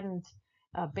they hadn't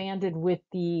banded with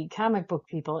the comic book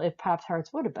people if Pop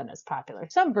Tarts would have been as popular.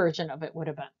 Some version of it would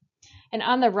have been. And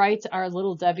on the right are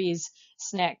Little Debbie's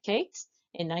snack cakes.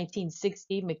 In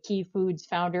 1960, McKee Foods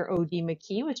founder O.D.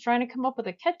 McKee was trying to come up with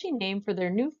a catchy name for their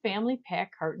new family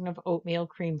pack carton of oatmeal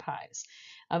cream pies.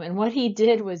 And what he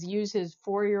did was use his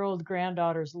 4-year-old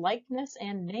granddaughter's likeness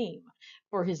and name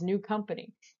for his new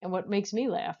company. And what makes me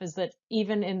laugh is that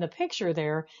even in the picture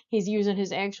there, he's using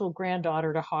his actual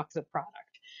granddaughter to hawk the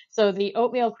product. So the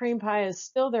oatmeal cream pie is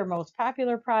still their most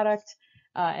popular product,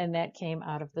 and that came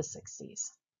out of the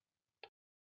 60s.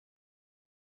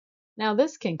 Now,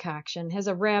 this concoction has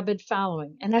a rabid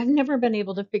following, and I've never been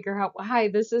able to figure out why.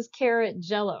 This is carrot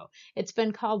jello. It's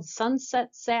been called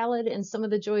sunset salad in some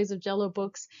of the Joys of Jello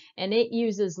books, and it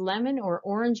uses lemon or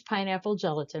orange pineapple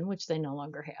gelatin, which they no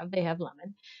longer have. They have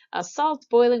lemon, salt,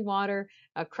 boiling water,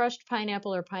 crushed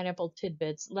pineapple or pineapple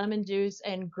tidbits, lemon juice,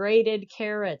 and grated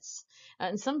carrots.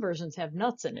 And some versions have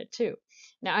nuts in it too.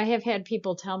 Now, I have had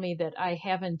people tell me that I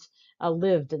haven't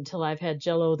lived until I've had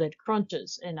Jello that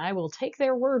crunches, and I will take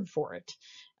their word for it.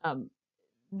 Um,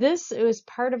 this was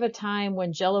part of a time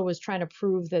when Jello was trying to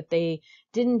prove that they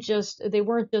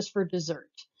weren't just for dessert,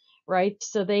 right?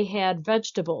 So they had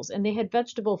vegetables, and they had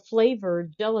vegetable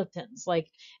flavored gelatins, like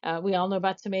we all know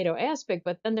about tomato aspic,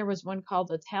 but then there was one called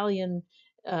Italian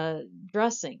uh,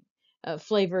 dressing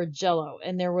flavored Jello,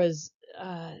 and there was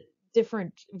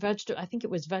different vegetable. I think it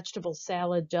was vegetable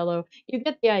salad Jello. You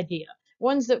get the idea.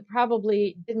 Ones that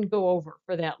probably didn't go over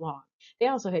for that long. They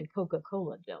also had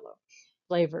Coca-Cola Jello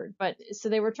flavored, but so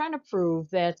they were trying to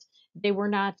prove that they were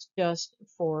not just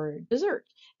for dessert.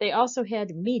 They also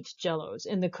had meat jellos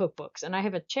in the cookbooks, and I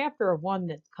have a chapter of one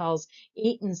that calls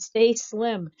Eat and Stay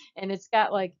Slim, and it's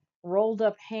got like rolled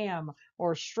up ham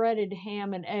or shredded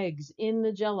ham and eggs in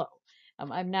the jello.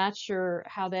 I'm not sure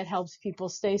how that helps people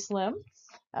stay slim,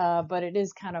 but it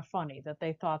is kind of funny that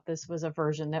they thought this was a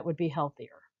version that would be healthier.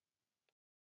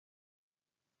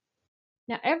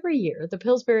 Now, every year, the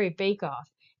Pillsbury Bake Off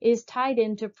is tied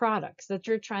into products that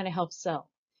you're trying to help sell.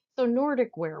 So,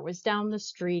 Nordic Ware was down the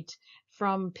street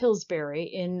from Pillsbury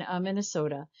in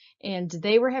Minnesota, and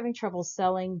they were having trouble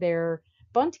selling their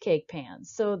bundt cake pans.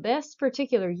 So, this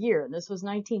particular year, and this was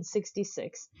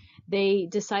 1966, they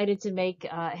decided to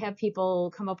have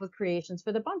people come up with creations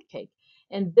for the bundt cake.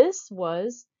 And this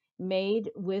was made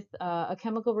with a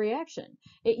chemical reaction.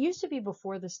 It used to be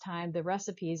before this time, the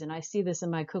recipes, and I see this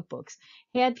in my cookbooks,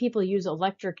 had people use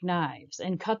electric knives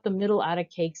and cut the middle out of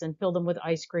cakes and fill them with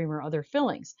ice cream or other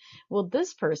fillings. Well,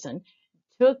 this person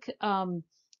took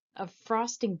a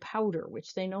frosting powder,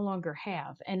 which they no longer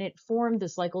have, and it formed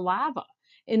this like lava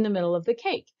in the middle of the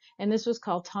cake. And this was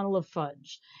called Tunnel of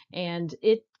Fudge. And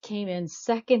it came in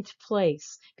second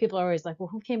place. People are always like, well,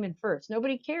 who came in first?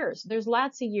 Nobody cares. There's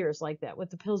lots of years like that with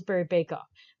the Pillsbury Bake Off,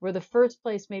 where the first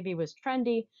place maybe was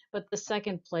trendy, but the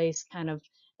second place kind of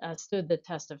stood the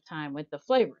test of time with the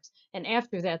flavors. And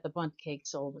after that, the bundt cake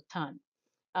sold a ton.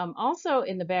 Also,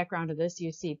 in the background of this,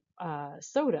 you see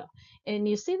soda, and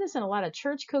you see this in a lot of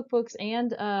church cookbooks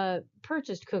and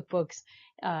purchased cookbooks,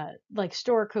 like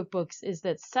store cookbooks. Is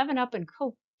that 7-Up and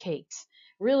Coke cakes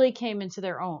really came into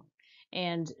their own,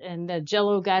 and the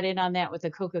Jello got in on that with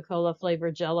the Coca-Cola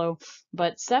flavored Jello,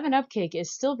 but 7-Up cake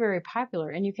is still very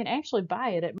popular, and you can actually buy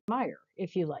it at Meijer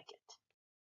if you like it.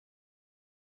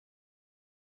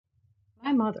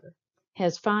 My mother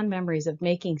has fond memories of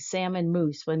making salmon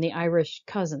mousse when the Irish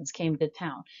cousins came to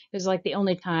town. It was like the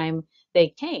only time they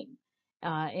came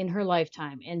in her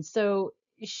lifetime. And so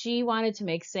she wanted to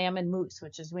make salmon mousse,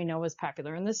 which, as we know, was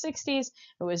popular in the 60s.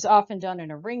 It was often done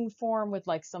in a ring form with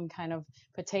like some kind of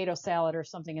potato salad or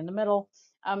something in the middle.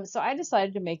 So I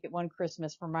decided to make it one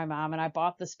Christmas for my mom, and I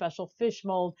bought the special fish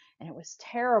mold, and it was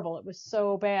terrible. It was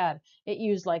so bad. It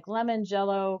used like lemon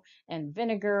jello and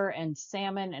vinegar and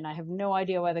salmon, and I have no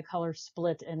idea why the color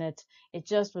split in it. It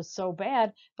just was so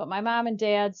bad. But my mom and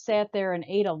dad sat there and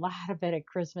ate a lot of it at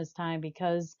Christmas time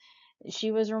because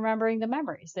she was remembering the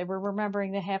memories. They were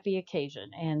remembering the happy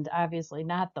occasion and obviously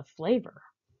not the flavor.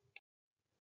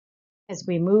 As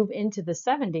we move into the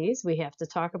 70s, we have to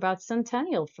talk about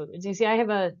centennial foods. You see, I have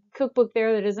a cookbook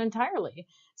there that is entirely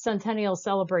centennial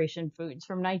celebration foods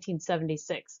from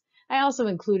 1976. I also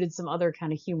included some other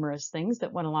kind of humorous things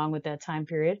that went along with that time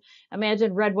period.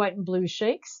 Imagine red, white, and blue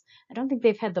shakes. I don't think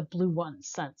they've had the blue ones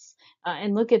since.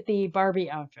 And look at the Barbie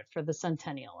outfit for the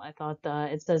centennial. I thought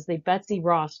it says the Betsy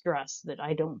Ross dress that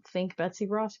I don't think Betsy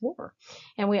Ross wore.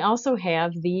 And we also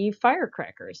have the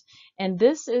firecrackers. And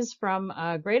this is from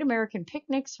Great American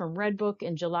Picnics from Red Book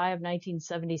in July of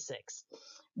 1976.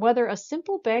 Whether a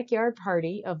simple backyard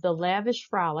party of the lavish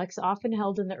frolics often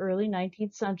held in the early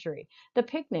 19th century, the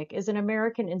picnic is an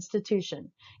American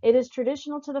institution. It is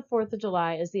traditional to the 4th of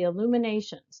July as the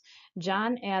illuminations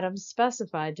John Adams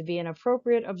specified to be an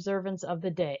appropriate observance of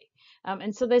the day.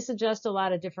 And so they suggest a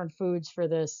lot of different foods for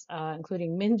this,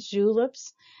 including minced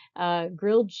juleps,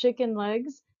 grilled chicken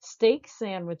legs, steak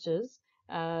sandwiches,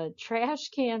 trash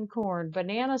can corn,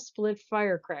 banana split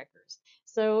firecrackers.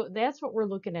 So that's what we're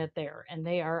looking at there. And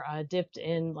they are dipped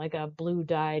in like a blue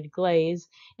dyed glaze.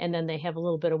 And then they have a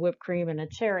little bit of whipped cream and a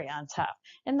cherry on top.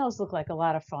 And those look like a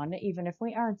lot of fun, even if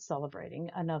we aren't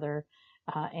celebrating another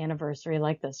anniversary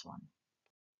like this one.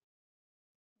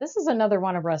 This is another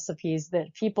one of recipes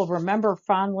that people remember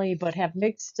fondly but have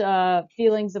mixed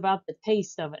feelings about the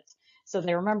taste of it. So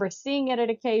they remember seeing it at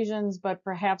occasions, but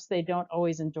perhaps they don't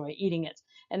always enjoy eating it.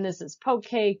 And this is poke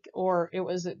cake, or it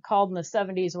was called in the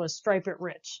 70s was stripe it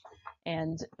rich.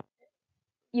 And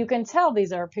you can tell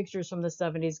these are pictures from the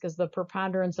 70s because the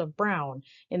preponderance of brown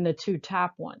in the two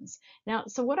top ones. Now,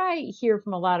 so what I hear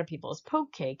from a lot of people is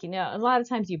poke cake. You know, a lot of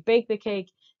times you bake the cake,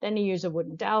 then you use a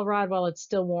wooden dowel rod while it's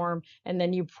still warm, and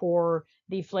then you pour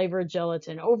the flavored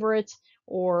gelatin over it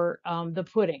or the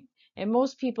pudding. And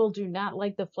most people do not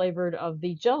like the flavored of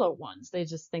the Jello ones. They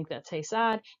just think that tastes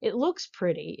odd. It looks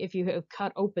pretty if you have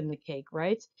cut open the cake,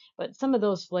 right? But some of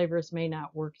those flavors may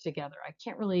not work together. I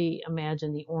can't really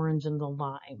imagine the orange and the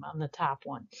lime on the top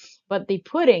one. But the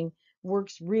pudding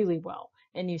works really well.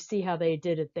 And you see how they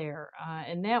did it there.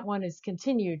 And that one is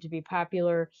continued to be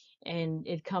popular, and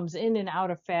it comes in and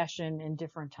out of fashion in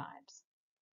different times.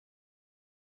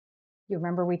 You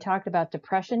remember we talked about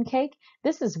depression cake?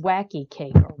 This is wacky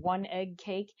cake or one egg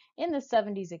cake. In the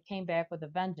 70s, it came back with a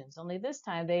vengeance, only this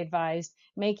time they advised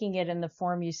making it in the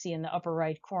form you see in the upper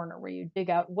right corner, where you dig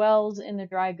out wells in the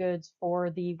dry goods for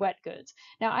the wet goods.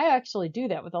 Now, I actually do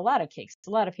that with a lot of cakes. A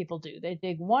lot of people do. They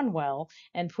dig one well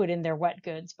and put in their wet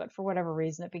goods, but for whatever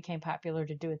reason, it became popular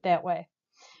to do it that way.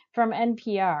 From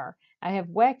NPR, I have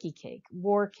wacky cake,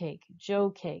 war cake,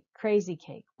 Joe cake, crazy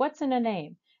cake. What's in a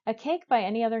name? A cake by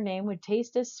any other name would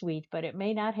taste as sweet, but it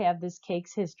may not have this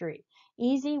cake's history.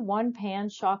 Easy one-pan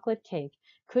chocolate cake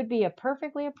could be a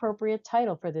perfectly appropriate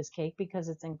title for this cake because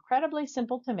it's incredibly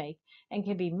simple to make and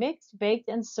can be mixed, baked,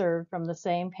 and served from the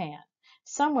same pan.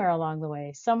 Somewhere along the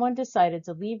way, someone decided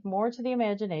to leave more to the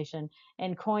imagination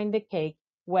and coined the cake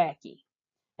wacky.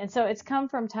 And so it's come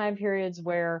from time periods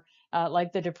where,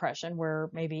 like the Depression, where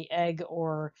maybe egg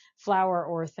or flour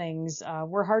or things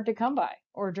were hard to come by,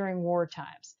 or during war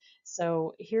times.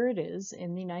 So here it is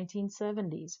in the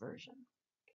 1970s version.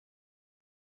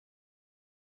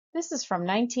 This is from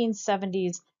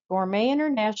 1970's Gourmet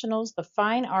International's The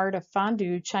Fine Art of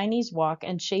Fondue, Chinese Wok,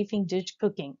 and Chafing Dish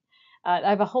Cooking. I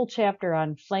have a whole chapter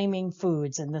on flaming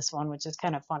foods in this one, which is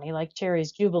kind of funny, like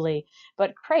Cherry's Jubilee.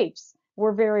 But crepes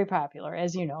were very popular,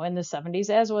 as you know, in the 70s,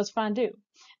 as was fondue.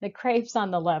 The crepes on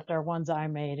the left are ones I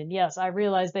made. And yes, I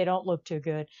realize they don't look too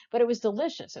good, but it was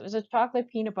delicious. It was a chocolate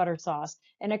peanut butter sauce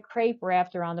and a crepe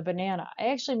wrapped around the banana. I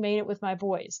actually made it with my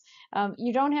boys.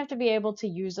 You don't have to be able to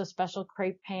use a special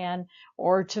crepe pan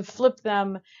or to flip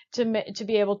them to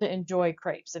be able to enjoy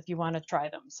crepes if you want to try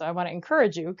them. So I want to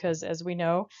encourage you because, as we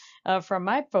know from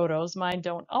my photos, mine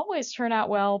don't always turn out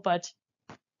well, but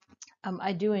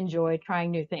I do enjoy trying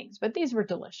new things, but these were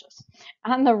delicious.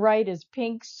 On the right is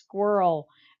pink squirrel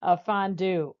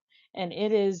fondue, and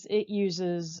it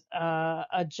uses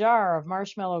a jar of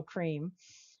marshmallow cream,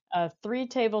 3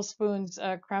 tablespoons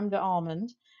creme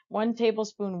d'almond, 1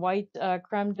 tablespoon white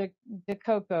de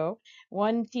cocoa,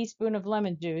 1 teaspoon of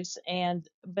lemon juice, and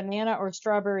banana or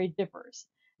strawberry dippers.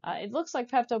 It looks like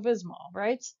Pepto-Bismol,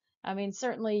 right? I mean,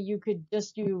 certainly you could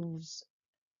just use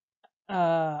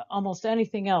almost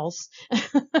anything else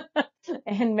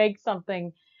and make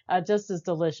something just as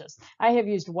delicious. I have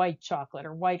used white chocolate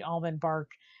or white almond bark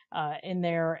in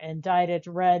there and dyed it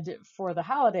red for the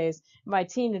holidays. My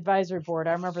teen advisory board,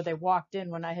 I remember they walked in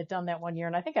when I had done that one year,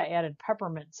 and I think I added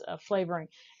peppermint flavoring,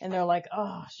 and they're like,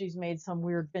 oh, she's made some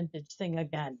weird vintage thing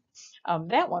again.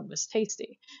 That one was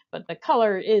tasty, but the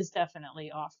color is definitely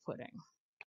off-putting.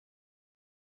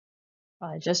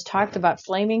 I just talked about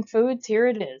flaming foods. Here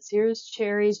it is. Here's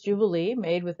Cherry's Jubilee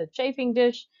made with a chafing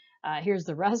dish. Here's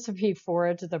the recipe for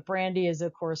it. The brandy is,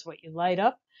 of course, what you light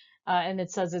up. And it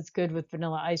says it's good with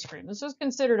vanilla ice cream. This is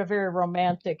considered a very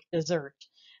romantic dessert.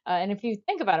 And if you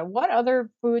think about it, what other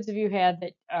foods have you had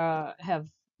that have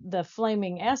the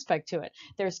flaming aspect to it?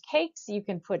 There's cakes. You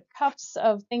can put cups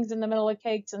of things in the middle of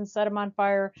cakes and set them on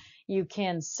fire. You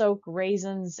can soak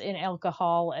raisins in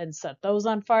alcohol and set those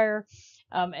on fire.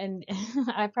 And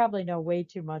I probably know way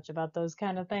too much about those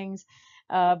kind of things.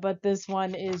 But this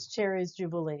one is Cherry's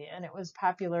Jubilee, and it was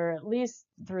popular at least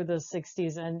through the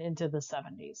 60s and into the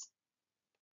 70s.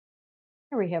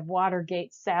 Here we have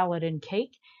Watergate salad and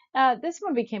cake. This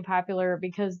one became popular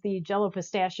because the Jello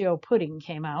pistachio pudding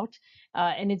came out,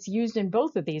 and it's used in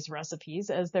both of these recipes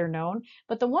as they're known.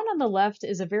 But the one on the left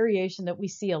is a variation that we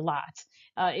see a lot.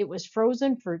 It was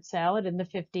frozen fruit salad in the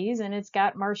 50s, and it's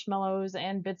got marshmallows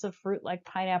and bits of fruit like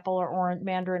pineapple or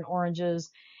mandarin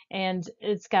oranges, and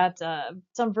it's got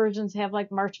some versions have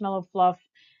like marshmallow fluff.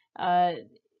 Uh,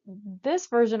 this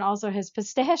version also has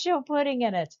pistachio pudding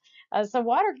in it. So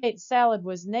Watergate salad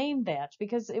was named that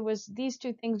because it was these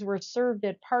two things were served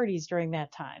at parties during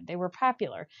that time. They were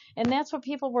popular, and that's what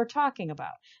people were talking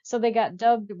about. So they got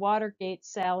dubbed Watergate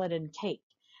salad and cake.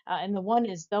 And the one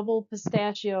is double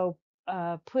pistachio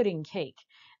pudding cake.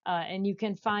 And you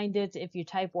can find it if you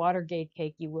type Watergate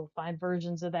cake, you will find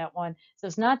versions of that one. So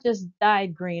it's not just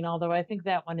dyed green, although I think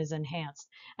that one is enhanced.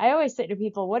 I always say to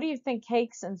people, what do you think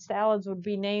cakes and salads would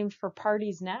be named for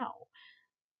parties now?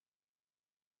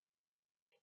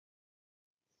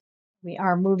 We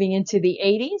are moving into the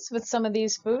 80s with some of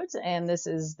these foods, and this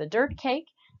is the dirt cake,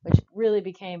 which really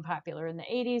became popular in the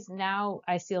 80s. Now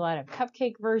I see a lot of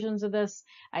cupcake versions of this.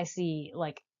 I see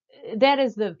like that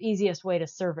is the easiest way to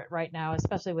serve it right now,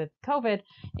 especially with COVID,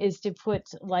 is to put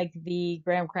like the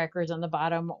graham crackers on the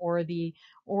bottom or the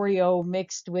Oreo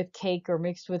mixed with cake or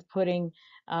mixed with pudding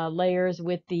layers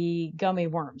with the gummy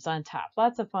worms on top.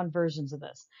 Lots of fun versions of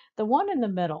this. The one in the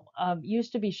middle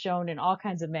used to be shown in all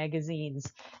kinds of magazines,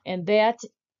 and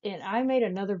I made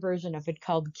another version of it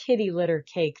called Kitty Litter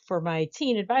Cake for my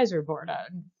teen advisory board,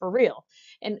 for real.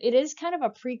 And it is kind of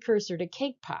a precursor to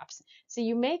cake pops. So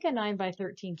you make a 9 by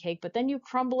 13 cake, but then you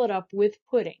crumble it up with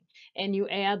pudding and you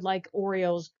add like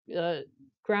Oreos,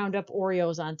 ground up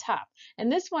Oreos on top.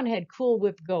 And this one had Cool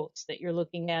Whip goats that you're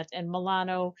looking at and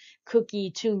Milano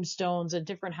cookie tombstones and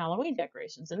different Halloween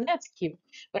decorations. And that's cute.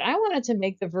 But I wanted to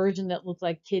make the version that looked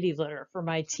like kitty litter for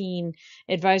my teen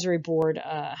advisory board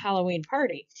Halloween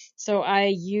party. So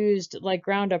I used like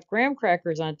ground up graham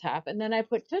crackers on top, and then I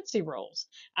put Tootsie Rolls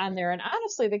on there. And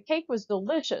honestly, the cake was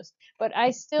delicious, but I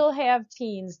still have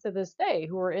teens to this day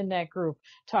who are in that group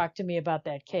talk to me about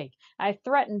that cake. I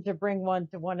threatened to bring one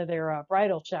to one of their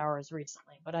bridal showers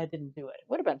recently, but I didn't do it. It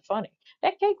would have been funny.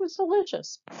 That cake was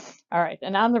delicious. All right,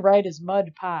 and on the right is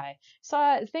mud pie. So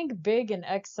I think big in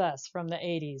excess from the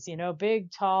 80s, you know,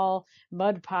 big, tall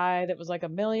mud pie that was like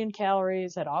 1,000,000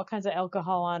 calories, had all kinds of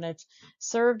alcohol on it,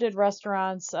 served at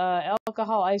restaurants,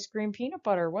 alcohol, ice cream, peanut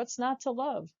butter. What's not to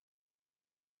love?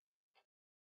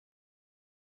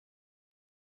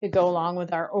 To go along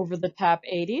with our over the top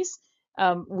 80s.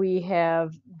 We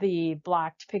have the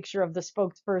blocked picture of the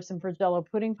spokesperson for Jello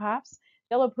pudding pops.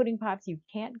 Jello pudding pops, you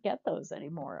can't get those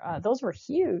anymore. Those were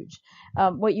huge.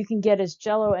 What you can get is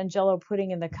Jello and Jello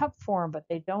pudding in the cup form, but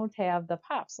they don't have the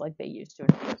pops like they used to.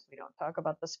 And of course, we don't talk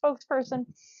about the spokesperson.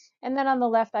 And then on the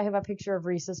left, I have a picture of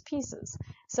Reese's Pieces.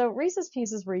 So Reese's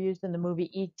Pieces were used in the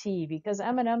movie E.T. because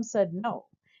M&M said no.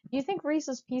 Do you think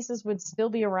Reese's Pieces would still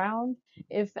be around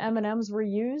if M&Ms were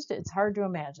used? It's hard to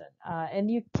imagine. And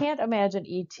you can't imagine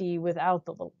E.T. without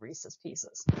the little Reese's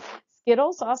Pieces.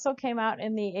 Skittles also came out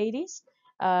in the 80s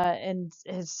and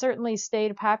has certainly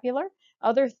stayed popular.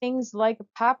 Other things like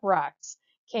Pop Rocks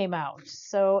came out.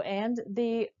 So, and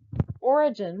the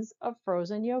origins of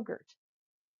frozen yogurt.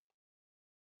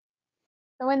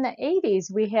 So in the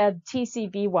 80s, we had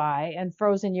TCBY and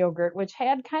frozen yogurt, which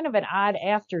had kind of an odd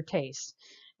aftertaste,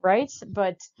 right?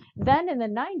 But then in the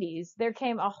 90s, there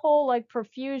came a whole like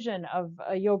profusion of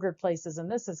yogurt places,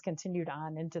 and this has continued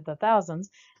on into the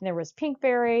thousands. And there was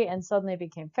Pinkberry, and suddenly it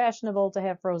became fashionable to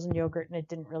have frozen yogurt, and it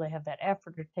didn't really have that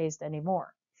aftertaste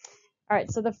anymore. All right,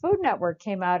 so the Food Network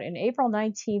came out in April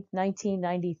 19th,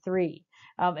 1993.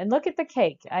 And look at the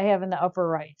cake I have in the upper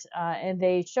right. And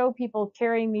they show people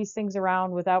carrying these things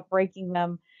around without breaking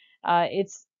them.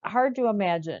 It's hard to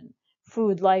imagine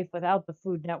food life without the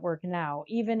Food Network now.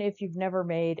 Even if you've never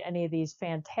made any of these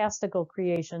fantastical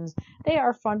creations, they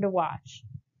are fun to watch.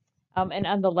 And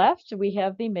on the left, we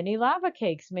have the mini lava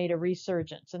cakes made a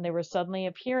resurgence, and they were suddenly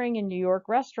appearing in New York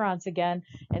restaurants again,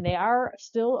 and they are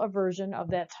still a version of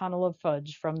that tunnel of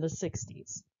fudge from the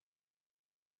 60s.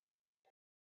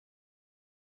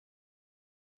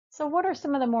 So, what are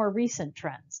some of the more recent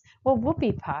trends? Well,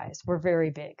 whoopie pies were very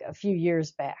big a few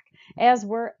years back, as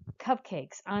were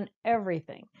cupcakes on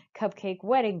everything, cupcake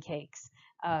wedding cakes,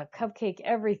 cupcake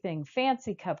everything,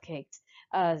 fancy cupcakes,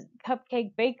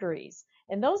 cupcake bakeries,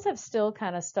 and those have still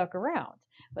kind of stuck around.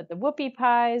 But the whoopie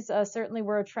pies certainly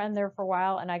were a trend there for a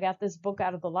while. And I got this book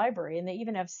out of the library, and they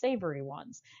even have savory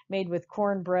ones made with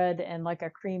cornbread and like a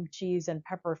cream cheese and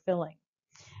pepper filling.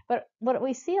 But what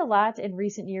we see a lot in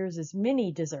recent years is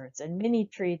mini desserts and mini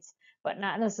treats, but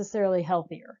not necessarily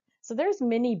healthier. So there's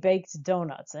mini baked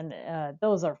donuts, and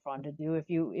those are fun to do if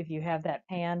you have that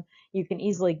pan. You can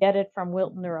easily get it from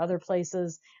Wilton or other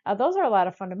places. Those are a lot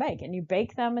of fun to make, and you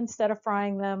bake them instead of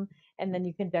frying them, and then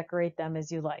you can decorate them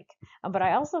as you like. But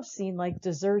I also have seen like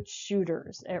dessert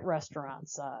shooters at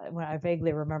restaurants. When I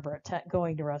vaguely remember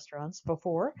going to restaurants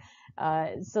before,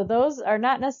 so those are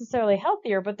not necessarily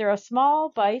healthier, but they're a small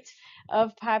bite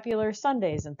of popular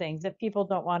sundaes and things if people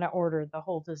don't want to order the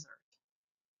whole dessert.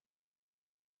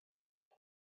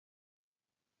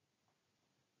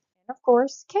 And of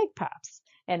course, cake pops.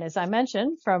 And as I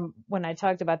mentioned from when I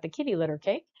talked about the kitty litter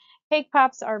cake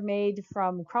pops are made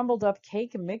from crumbled up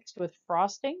cake mixed with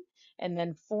frosting and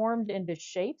then formed into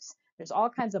shapes. There's all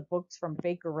kinds of books from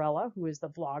Bakerella, who is the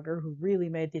vlogger who really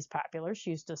made these popular.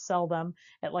 She used to sell them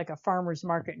at like a farmer's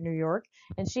market in New York.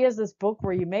 And she has this book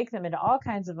where you make them into all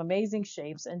kinds of amazing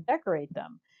shapes and decorate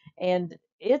them. And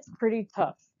it's pretty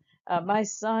tough. My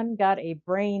son got a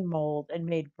brain mold and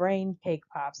made brain cake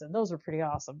pops, and those were pretty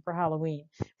awesome for Halloween.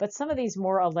 But some of these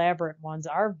more elaborate ones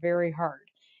are very hard,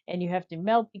 and you have to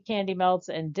melt the candy melts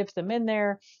and dip them in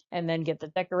there and then get the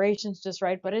decorations just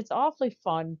right. But it's awfully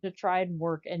fun to try and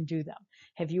work and do them.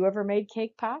 Have you ever made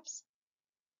cake pops?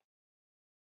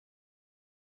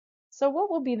 So what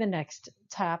will be the next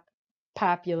top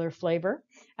popular flavor?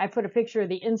 I put a picture of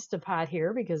the Instapot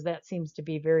here because that seems to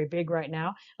be very big right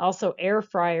now. Also air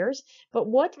fryers. But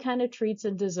what kind of treats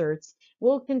and desserts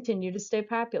will continue to stay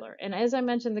popular? And as I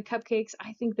mentioned, the cupcakes,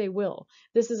 I think they will.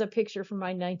 This is a picture from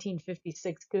my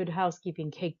 1956 Good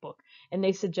Housekeeping cake book, and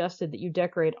they suggested that you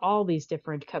decorate all these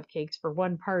different cupcakes for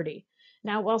one party.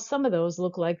 Now, while some of those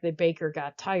look like the baker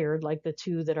got tired, like the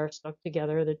two that are stuck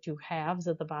together, the two halves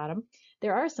at the bottom,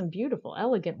 there are some beautiful,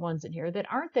 elegant ones in here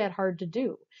that aren't that hard to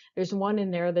do. There's one in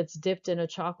there that's dipped in a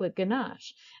chocolate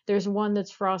ganache. There's one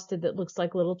that's frosted that looks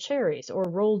like little cherries or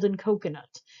rolled in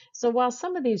coconut. So while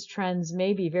some of these trends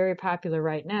may be very popular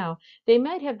right now, they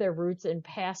might have their roots in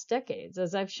past decades,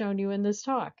 as I've shown you in this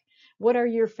talk. What are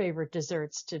your favorite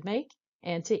desserts to make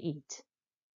and to eat?